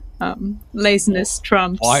 Laziness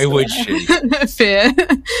trumps. Why would she? Fear.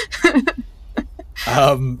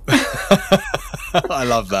 I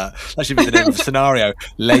love that. That should be the name of the scenario.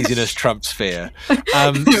 Laziness trumps fear.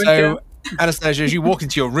 So, Anastasia, as you walk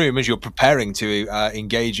into your room, as you're preparing to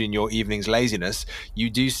engage in your evening's laziness,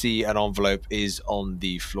 you do see an envelope is on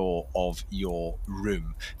the floor of your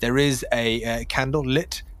room. There is a candle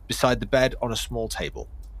lit beside the bed on a small table.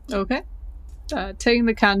 Okay. Taking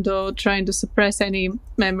the candle, trying to suppress any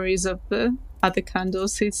memories of the other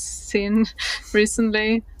candles he's seen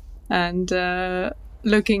recently, and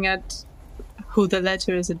looking at who the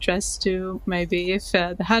letter is addressed to, maybe if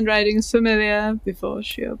the handwriting is familiar before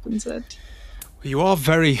she opens it. You are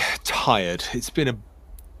very tired. It's been a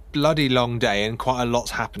bloody long day and quite a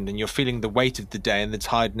lot's happened, and you're feeling the weight of the day and the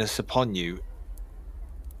tiredness upon you.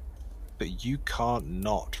 But you can't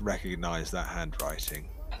not recognise that handwriting.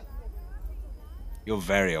 You're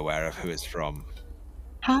very aware of who it's from.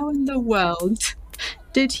 How in the world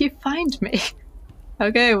did he find me?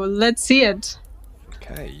 Okay, well, let's see it.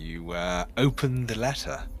 Okay, you open the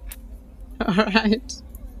letter. All right.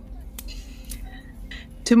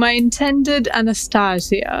 To my intended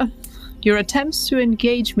Anastasia, your attempts to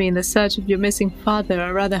engage me in the search of your missing father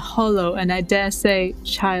are rather hollow and I dare say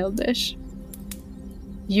childish.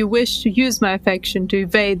 You wish to use my affection to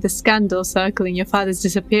evade the scandal circling your father's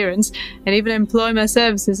disappearance and even employ my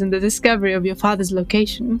services in the discovery of your father's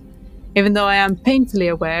location. Even though I am painfully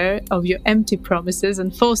aware of your empty promises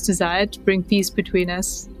and false desire to bring peace between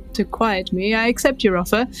us to quiet me, I accept your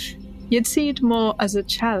offer, yet see it more as a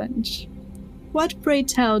challenge. What, pray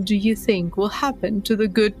tell, do you think will happen to the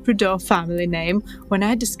good Prideaux family name when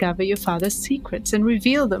I discover your father's secrets and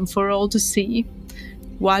reveal them for all to see?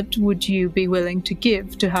 What would you be willing to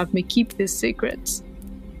give to have me keep these secrets?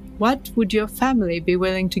 What would your family be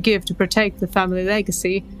willing to give to protect the family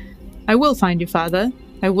legacy? I will find your father,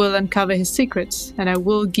 I will uncover his secrets, and I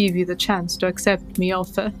will give you the chance to accept me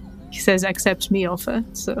offer. He says accept me offer,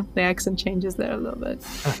 so the accent changes there a little bit.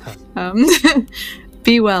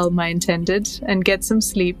 Be well, my intended, and get some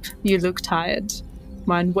sleep. You look tired.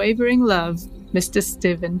 My unwavering love, Mr.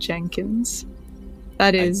 Stephen Jenkins.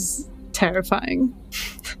 That is terrifying.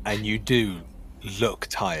 And you do look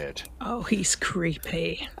tired. Oh, he's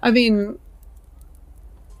creepy. I mean,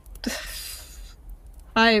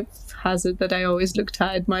 I hazard that I always look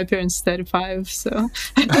tired. My appearance is 35, so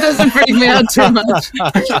it doesn't freak me out too much.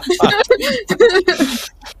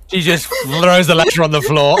 She just throws the letter on the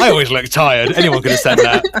floor. I always look tired. Anyone could have said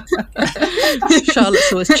that.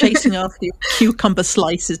 Charlotte's always chasing after you cucumber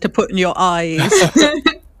slices to put in your eyes.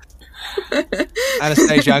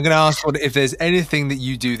 Anastasia, I'm going to ask if there's anything that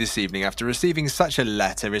you do this evening after receiving such a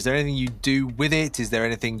letter. Is there anything you do with it? Is there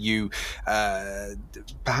anything you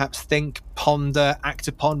perhaps think, ponder, act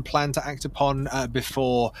upon, plan to act upon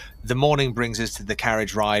before the morning brings us to the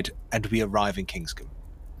carriage ride and we arrive in Kingscombe?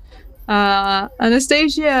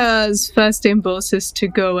 Anastasia's first impulse is to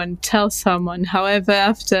go and tell someone. However,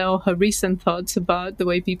 after all her recent thoughts about the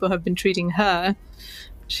way people have been treating her,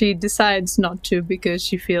 she decides not to because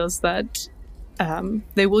she feels that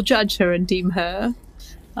they will judge her and deem her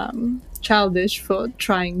childish for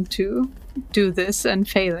trying to do this and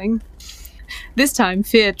failing. This time,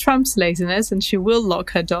 fear trumps laziness, and she will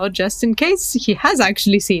lock her door just in case he has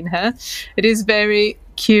actually seen her. It is very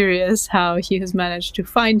curious how he has managed to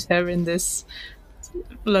find her in this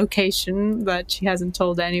location that she hasn't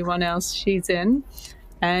told anyone else she's in.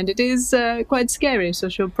 And it is quite scary, so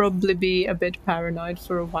she'll probably be a bit paranoid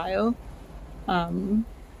for a while.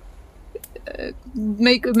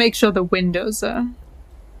 Make sure the windows are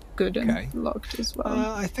good and locked as well.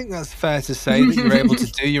 I think that's fair to say that you're able to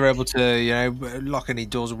do. You're able to, lock any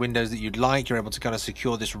doors or windows that you'd like. You're able to kind of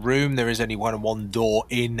secure this room. There is only one door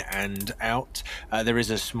in and out. There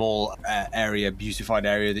is a small beautified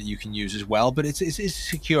area that you can use as well, but it's a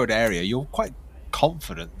secured area. You're quite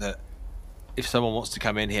confident that if someone wants to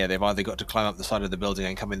come in here, they've either got to climb up the side of the building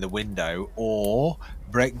and come in the window, or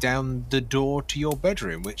break down the door to your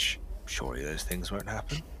bedroom, which surely those things won't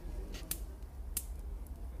happen.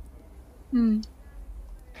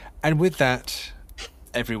 And with that,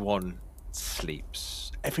 everyone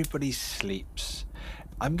sleeps. Everybody sleeps.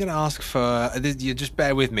 I'm going to ask for... You just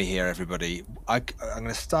bear with me here, everybody. I'm going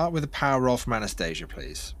to start with a power roll from Anastasia,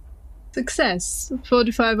 please. Success.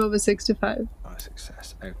 45 over 65. Oh,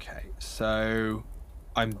 success. Okay. So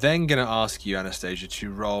I'm then going to ask you, Anastasia, to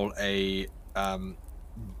roll a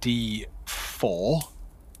D4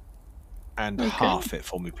 and half it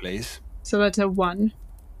for me, please. So that's a 1.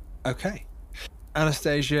 Okay.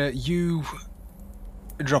 Anastasia, you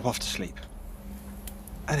drop off to sleep.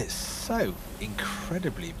 And it's so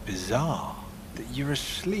incredibly bizarre that you're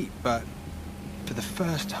asleep, but for the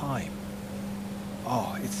first time.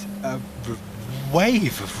 Oh, it's a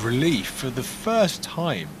wave of relief for the first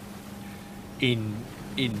time in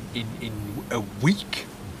a week.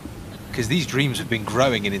 Because these dreams have been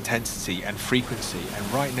growing in intensity and frequency,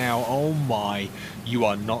 and right now, oh my, you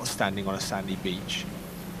are not standing on a sandy beach.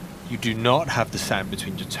 You do not have the sand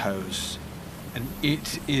between your toes, and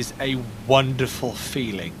it is a wonderful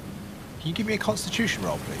feeling. Can you give me a constitution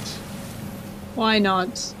roll, please? Why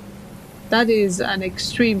not? That is an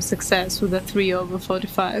extreme success with a 3 over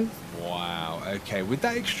 45. Wow, okay. With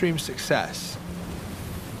that extreme success,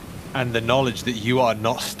 and the knowledge that you are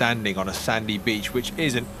not standing on a sandy beach, which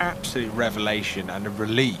is an absolute revelation and a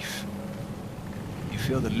relief, you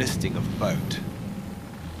feel the listing of a boat.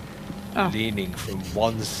 Leaning from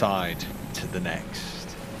one side to the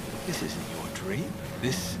next. This isn't your dream.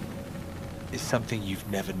 This is something you've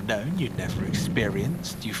never known, you've never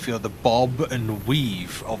experienced. You feel the bob and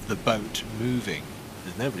weave of the boat moving.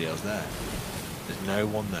 There's nobody else there. There's no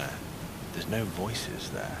one there. There's no voices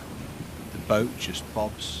there. The boat just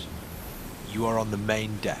bobs. You are on the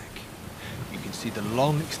main deck. You can see the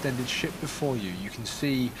long extended ship before you. You can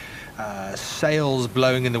see sails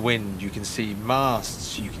blowing in the wind. You can see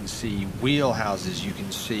masts. You can see wheelhouses. You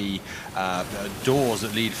can see doors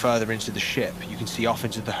that lead further into the ship. You can see off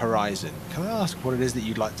into the horizon. Can I ask what it is that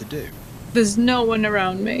you'd like to do? There's no one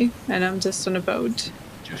around me, and I'm just on a boat.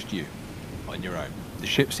 Just you, on your own. The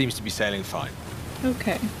ship seems to be sailing fine.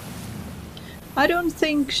 Okay. I don't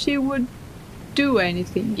think she would do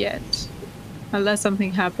anything yet. Unless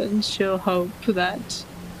something happens, she'll hope that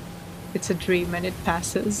it's a dream and it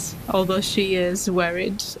passes. Although she is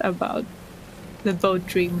worried about the boat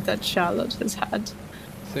dream that Charlotte has had.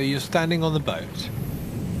 So you're standing on the boat,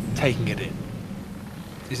 taking it in.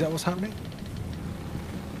 Is that what's happening?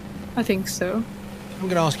 I think so. I'm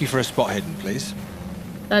going to ask you for a spot hidden, please.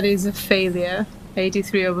 That is a failure.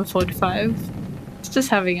 83 over 45. It's just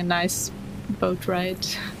having a nice boat ride.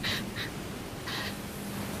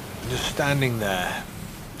 You're standing there,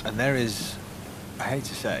 and there is, I hate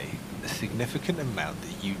to say, a significant amount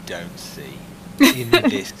that you don't see in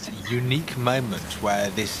this unique moment where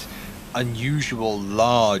this unusual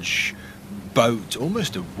large boat,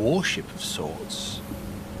 almost a warship of sorts,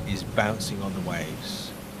 is bouncing on the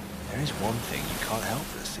waves. There is one thing you can't help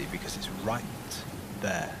but see because it's right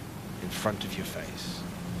there in front of your face.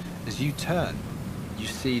 As you turn, you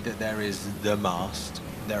see that there is the mast.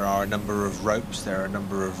 There are a number of ropes, there are a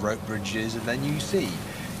number of rope bridges, and then you see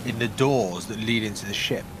in the doors that lead into the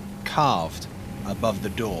ship, carved above the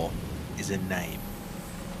door, is a name.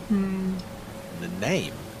 The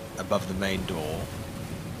name above the main door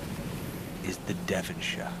is the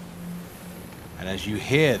Devonshire. And as you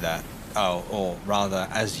hear that, or rather,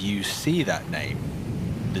 as you see that name,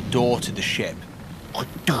 the door to the ship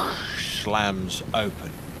slams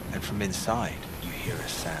open, and from inside you hear a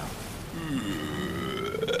sound.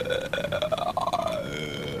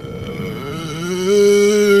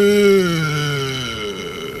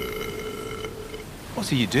 What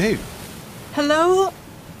do you do? Hello?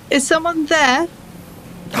 Is someone there?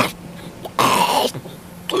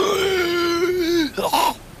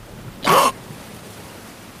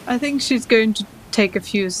 I think she's going to take a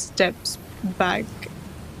few steps back,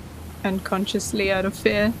 unconsciously out of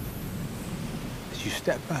fear. As you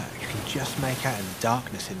step back, you can just make out in the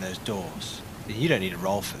darkness in those doors. And you don't need a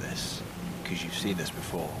roll for this, because you've seen this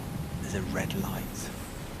before. There's a red light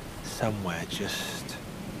somewhere just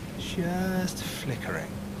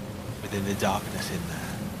flickering within the darkness in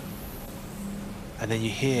there. And then you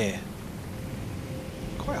hear,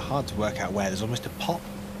 quite hard to work out where, there's almost a pop.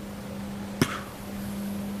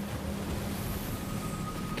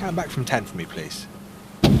 Count back from 10 for me, please.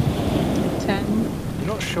 10. You're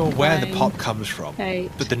not sure where 9, the pop comes from,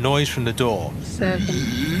 8, but the noise from the door 7,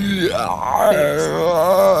 6,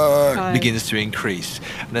 5, begins to increase.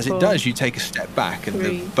 And as 4, it does, you take a step back and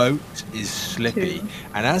 3, the boat is slippy. 2,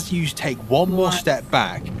 and as you take one more 1, step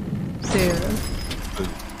back, 0. boom,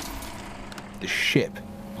 the ship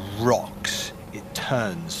rocks. It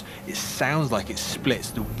turns. It sounds like it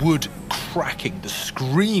splits. The wood cracking, the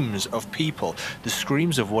screams of people, the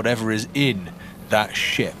screams of whatever is in that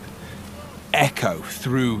ship echo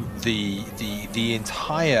through the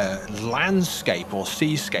entire landscape or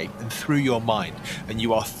seascape and through your mind, and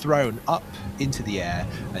you are thrown up into the air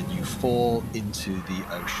and you fall into the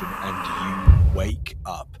ocean and you wake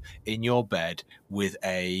up in your bed with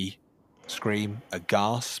a scream, a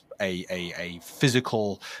gasp, a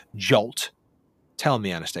physical jolt. Tell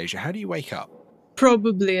me, Anastasia, how do you wake up?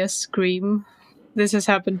 Probably a scream. This has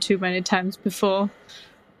happened too many times before.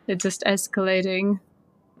 It's just escalating.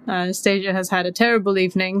 Anastasia has had a terrible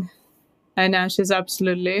evening, and now she's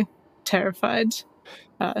absolutely terrified,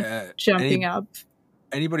 jumping up.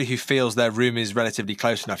 Anybody who feels their room is relatively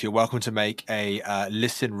close enough, you're welcome to make a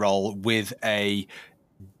listen roll with a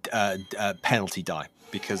penalty die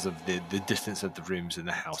because of the distance of the rooms in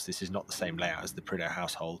the house. This is not the same layout as the Prideaux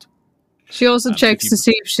household. She also checks to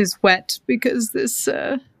see if she's wet, because this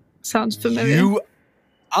sounds familiar. You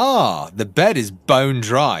are. The bed is bone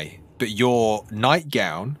dry, but your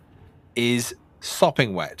nightgown is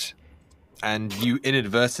sopping wet. And you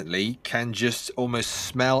inadvertently can just almost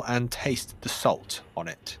smell and taste the salt on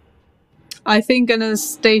it. I think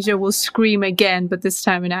Anastasia will scream again, but this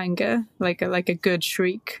time in anger, like a good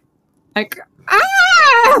shriek. Like,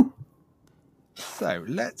 ah! So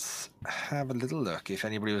let's have a little look if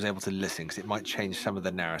anybody was able to listen, because it might change some of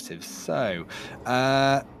the narratives. So,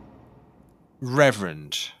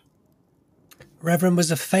 Reverend. Reverend was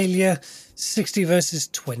a failure, 60 versus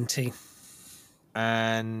 20.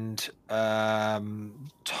 And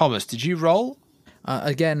Thomas, did you roll?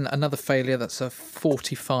 Again, another failure. That's a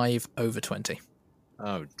 45 over 20.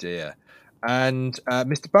 Oh, dear. And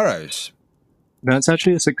Mr. Burrows? That's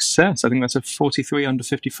actually a success. I think that's a 43 under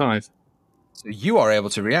 55. So you are able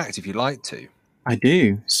to react if you like to. I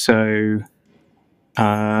do. So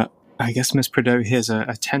I guess Miss Prideaux hears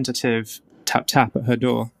a tentative tap-tap at her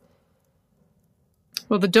door.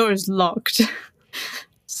 Well, the door is locked.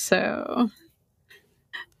 So...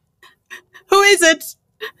 Who is it?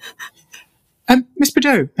 Miss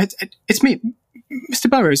Prideaux, it's me, Mr.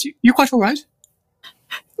 Burrows. You quite all right?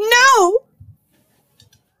 No!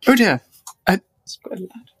 Oh dear. It's quite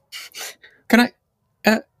loud.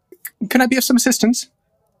 Can I be of some assistance?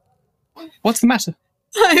 What's the matter?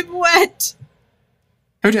 I'm wet.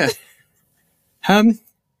 Oh dear.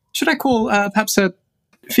 Should I call perhaps a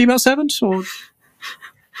female servant, or?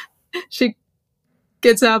 She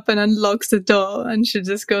gets up and unlocks the door, and she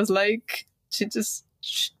just goes like, she just,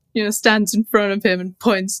 stands in front of him and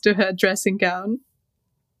points to her dressing gown.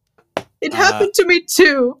 It happened to me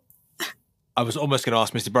too. I was almost going to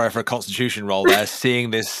ask Mr. Burrow for a constitution roll there,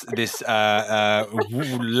 seeing this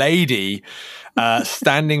lady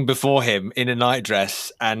standing before him in a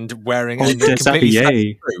nightdress and wearing a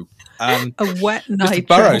completely a wet Mr. night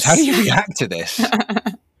Burrows, dress. how do you react to this?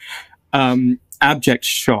 Abject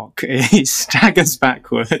shock. He staggers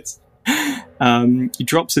backwards. He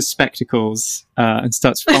drops his spectacles and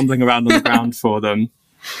starts fumbling around on the ground for them.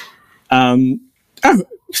 Oh,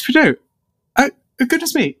 Miss Prideaux.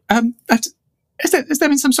 Goodness me. Has there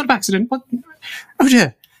been some sort of accident? What? Oh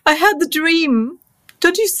dear. I had the dream.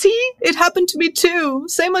 Don't you see? It happened to me too.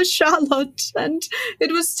 Same as Charlotte. And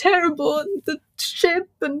it was terrible. And the ship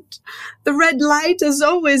and the red light as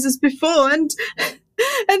always as before. And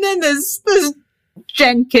then there's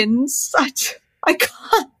Jenkins. I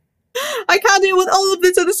can't deal with all of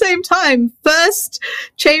this at the same time. First,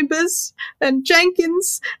 Chambers and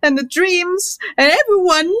Jenkins and the dreams and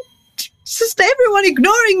everyone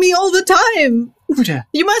ignoring me all the time. Oh dear.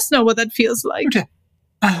 You must know what that feels like.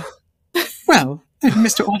 Oh dear. Well,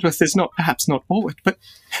 Mr. Aldworth is perhaps not awkward, but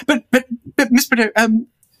Miss Prideaux,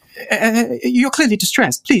 you're clearly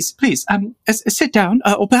distressed. Please, sit down,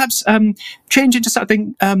 or perhaps change into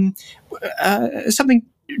something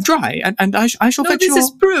dry, and I shall fetch this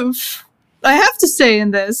is proof. I have to stay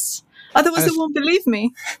in this. Otherwise, they won't believe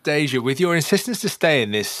me. Deja, with your insistence to stay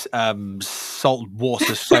in this salt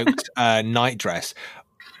water-soaked nightdress,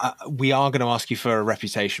 we are going to ask you for a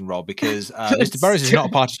reputation roll because Mr. Burrows is not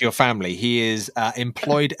a part of your family. He is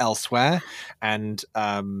employed elsewhere, and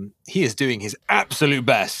he is doing his absolute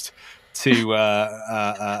best to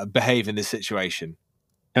behave in this situation.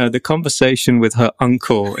 The conversation with her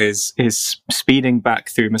uncle is speeding back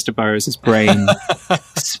through Mr. Burrows' brain,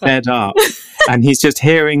 sped up, and he's just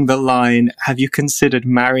hearing the line, "Have you considered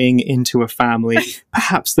marrying into a family?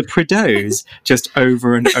 Perhaps the Prideaux," just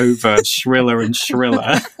over and over, shriller and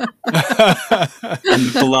shriller.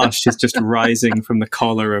 And blush is just rising from the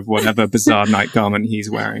collar of whatever bizarre night garment he's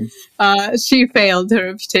wearing. She failed her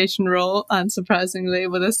reputation roll, unsurprisingly,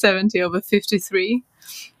 with a 70 over 53.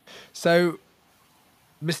 So,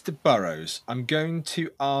 Mr. Burrows, I'm going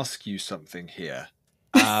to ask you something here.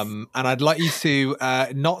 And I'd like you to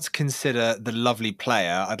not consider the lovely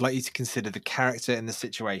player. I'd like you to consider the character in the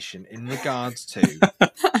situation in regards to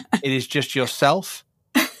it is just yourself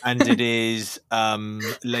and it is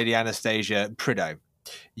Lady Anastasia Prideaux.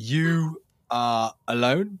 You are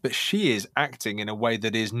alone, but she is acting in a way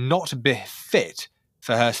that is not befit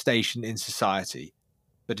for her station in society.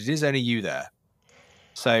 But it is only you there.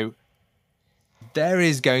 So there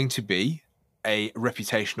is going to be a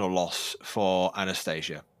reputational loss for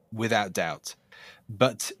Anastasia, without doubt.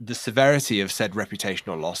 But the severity of said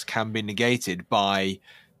reputational loss can be negated by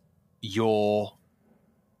your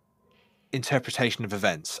interpretation of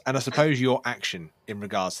events, and I suppose your action in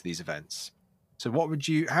regards to these events. So how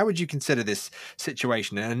would you consider this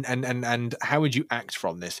situation, and how would you act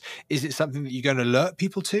from this? Is it something that you're going to alert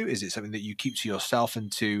people to? Is it something that you keep to yourself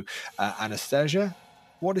and to Anastasia?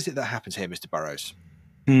 What is it that happens here, Mr. Burrows?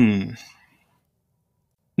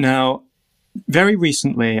 Now, very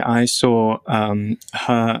recently, I saw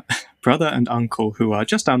her brother and uncle, who are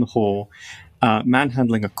just down the hall,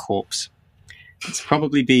 manhandling a corpse. It's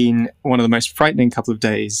probably been one of the most frightening couple of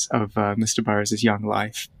days of Mr. Burrows' young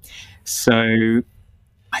life. So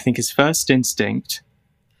I think his first instinct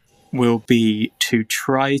will be to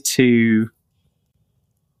try to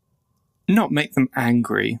not make them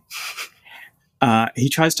angry. He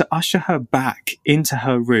tries to usher her back into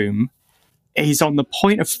her room. He's on the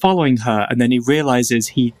point of following her, and then he realizes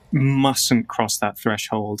he mustn't cross that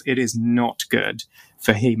threshold. It is not good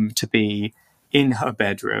for him to be in her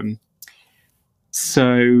bedroom.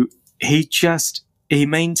 So he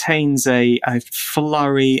maintains a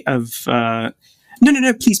flurry of,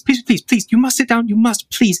 no, please, you must sit down, you must,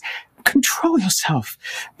 please, control yourself.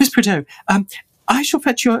 Miss Prideaux, I shall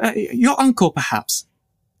fetch your uncle, perhaps.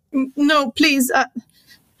 No, please,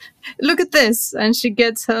 look at this. And she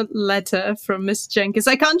gets her letter from Miss Jenkins.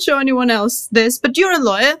 I can't show anyone else this, but you're a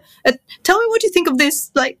lawyer. Tell me what you think of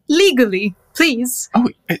this, legally, please. Oh,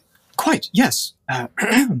 quite, yes.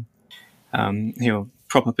 He'll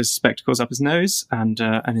prop up his spectacles up his nose and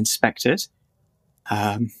inspect it.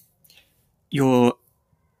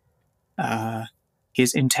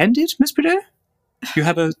 His intended, Miss Prideaux? You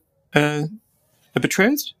have a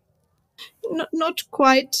betrothed? Not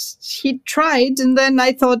quite. He tried, and then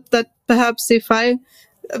I thought that perhaps if I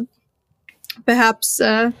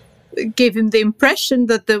gave him the impression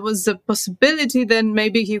that there was a possibility, then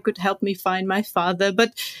maybe he could help me find my father.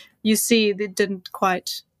 But you see, it didn't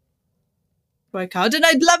quite work out. And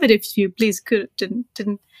I'd love it if you please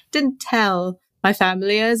didn't tell my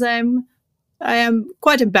family, as I am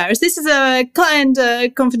quite embarrassed. This is a client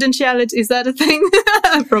confidentiality. Is that a thing?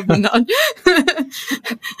 Probably not.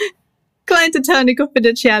 Client attorney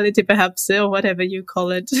confidentiality, perhaps, or whatever you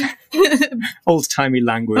call it. Old-timey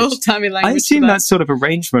language. I assume that sort of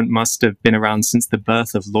arrangement must have been around since the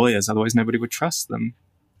birth of lawyers, otherwise nobody would trust them.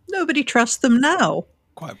 Nobody trusts them now.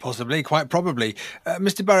 Quite possibly, quite probably.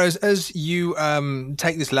 Mr. Burrows, as you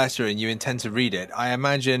take this letter and you intend to read it, I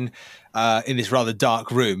imagine in this rather dark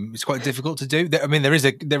room, it's quite difficult to do. I mean, there is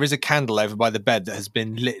a candle over by the bed that has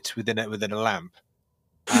been lit within a lamp.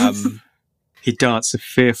 He darts a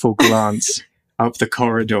fearful glance up the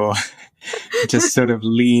corridor, just sort of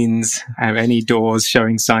leans at any doors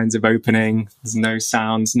showing signs of opening. There's no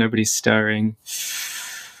sounds, nobody's stirring.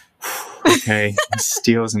 Okay, he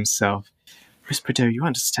steels himself. Miss Prideaux, you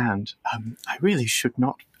understand, I really should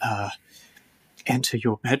not enter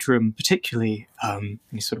your bedroom, particularly, and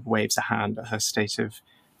he sort of waves a hand at her state of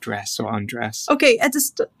dress or undress. Okay,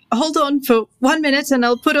 just hold on for 1 minute, and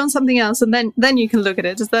I'll put on something else, and then you can look at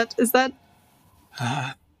it. Is that?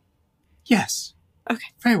 Yes. Okay.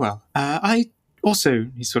 Very well. I also,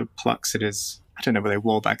 he sort of plucks at his, I don't know what they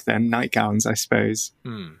wore back then, nightgowns, I suppose.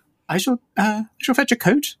 I shall fetch a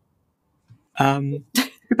coat.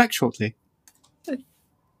 Be back shortly.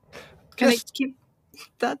 Can I keep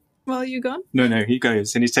that while you're gone? No, he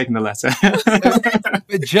goes, and he's taking the letter.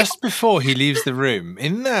 Just before he leaves the room,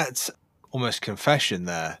 in that almost confession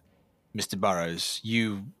there, Mr. Burrows,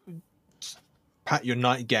 you pat your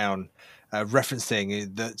nightgown,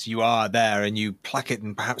 referencing that you are there, and you pluck it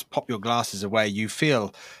and perhaps pop your glasses away. You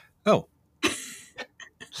feel,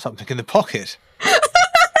 something in the pocket.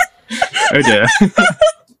 Oh dear.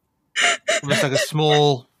 Almost like a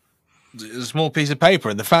small piece of paper,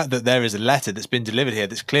 and the fact that there is a letter that's been delivered here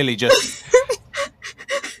that's clearly just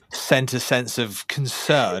sent a sense of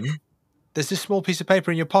concern. There's this small piece of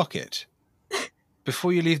paper in your pocket.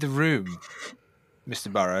 Before you leave the room,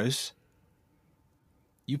 Mr. Burrows,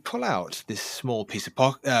 you pull out this small piece of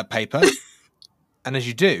paper, and as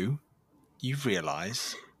you do, you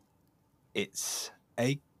realise it's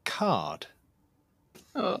a card.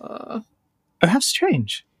 Oh, how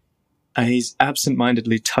strange. He's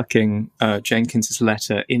absent-mindedly tucking Jenkins's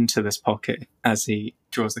letter into this pocket as he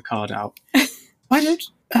draws the card out. I don't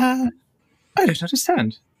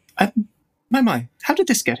understand. My, how did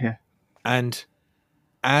this get here? And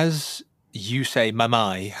as you say,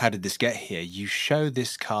 my, how did this get here? You show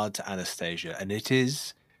this card to Anastasia, and it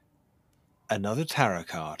is another tarot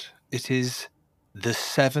card. It is the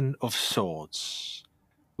Seven of Swords,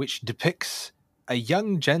 which depicts a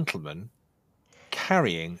young gentleman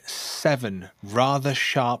carrying 7 rather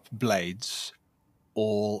sharp blades,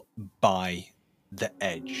 all by the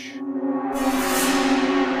edge.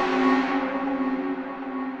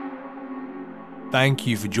 Thank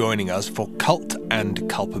you for joining us for Cult and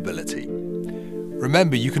Culpability.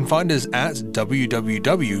 Remember, you can find us at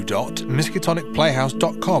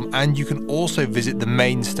www.miskatonicplayhouse.com, and you can also visit the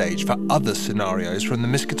main stage for other scenarios from the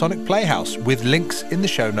Miskatonic Playhouse, with links in the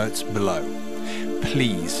show notes below.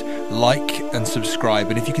 Please like and subscribe,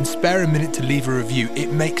 and if you can spare a minute to leave a review,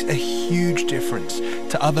 it makes a huge difference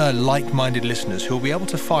to other like-minded listeners who will be able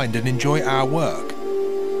to find and enjoy our work.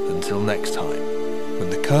 Until next time,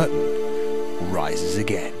 when the curtain rises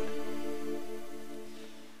again.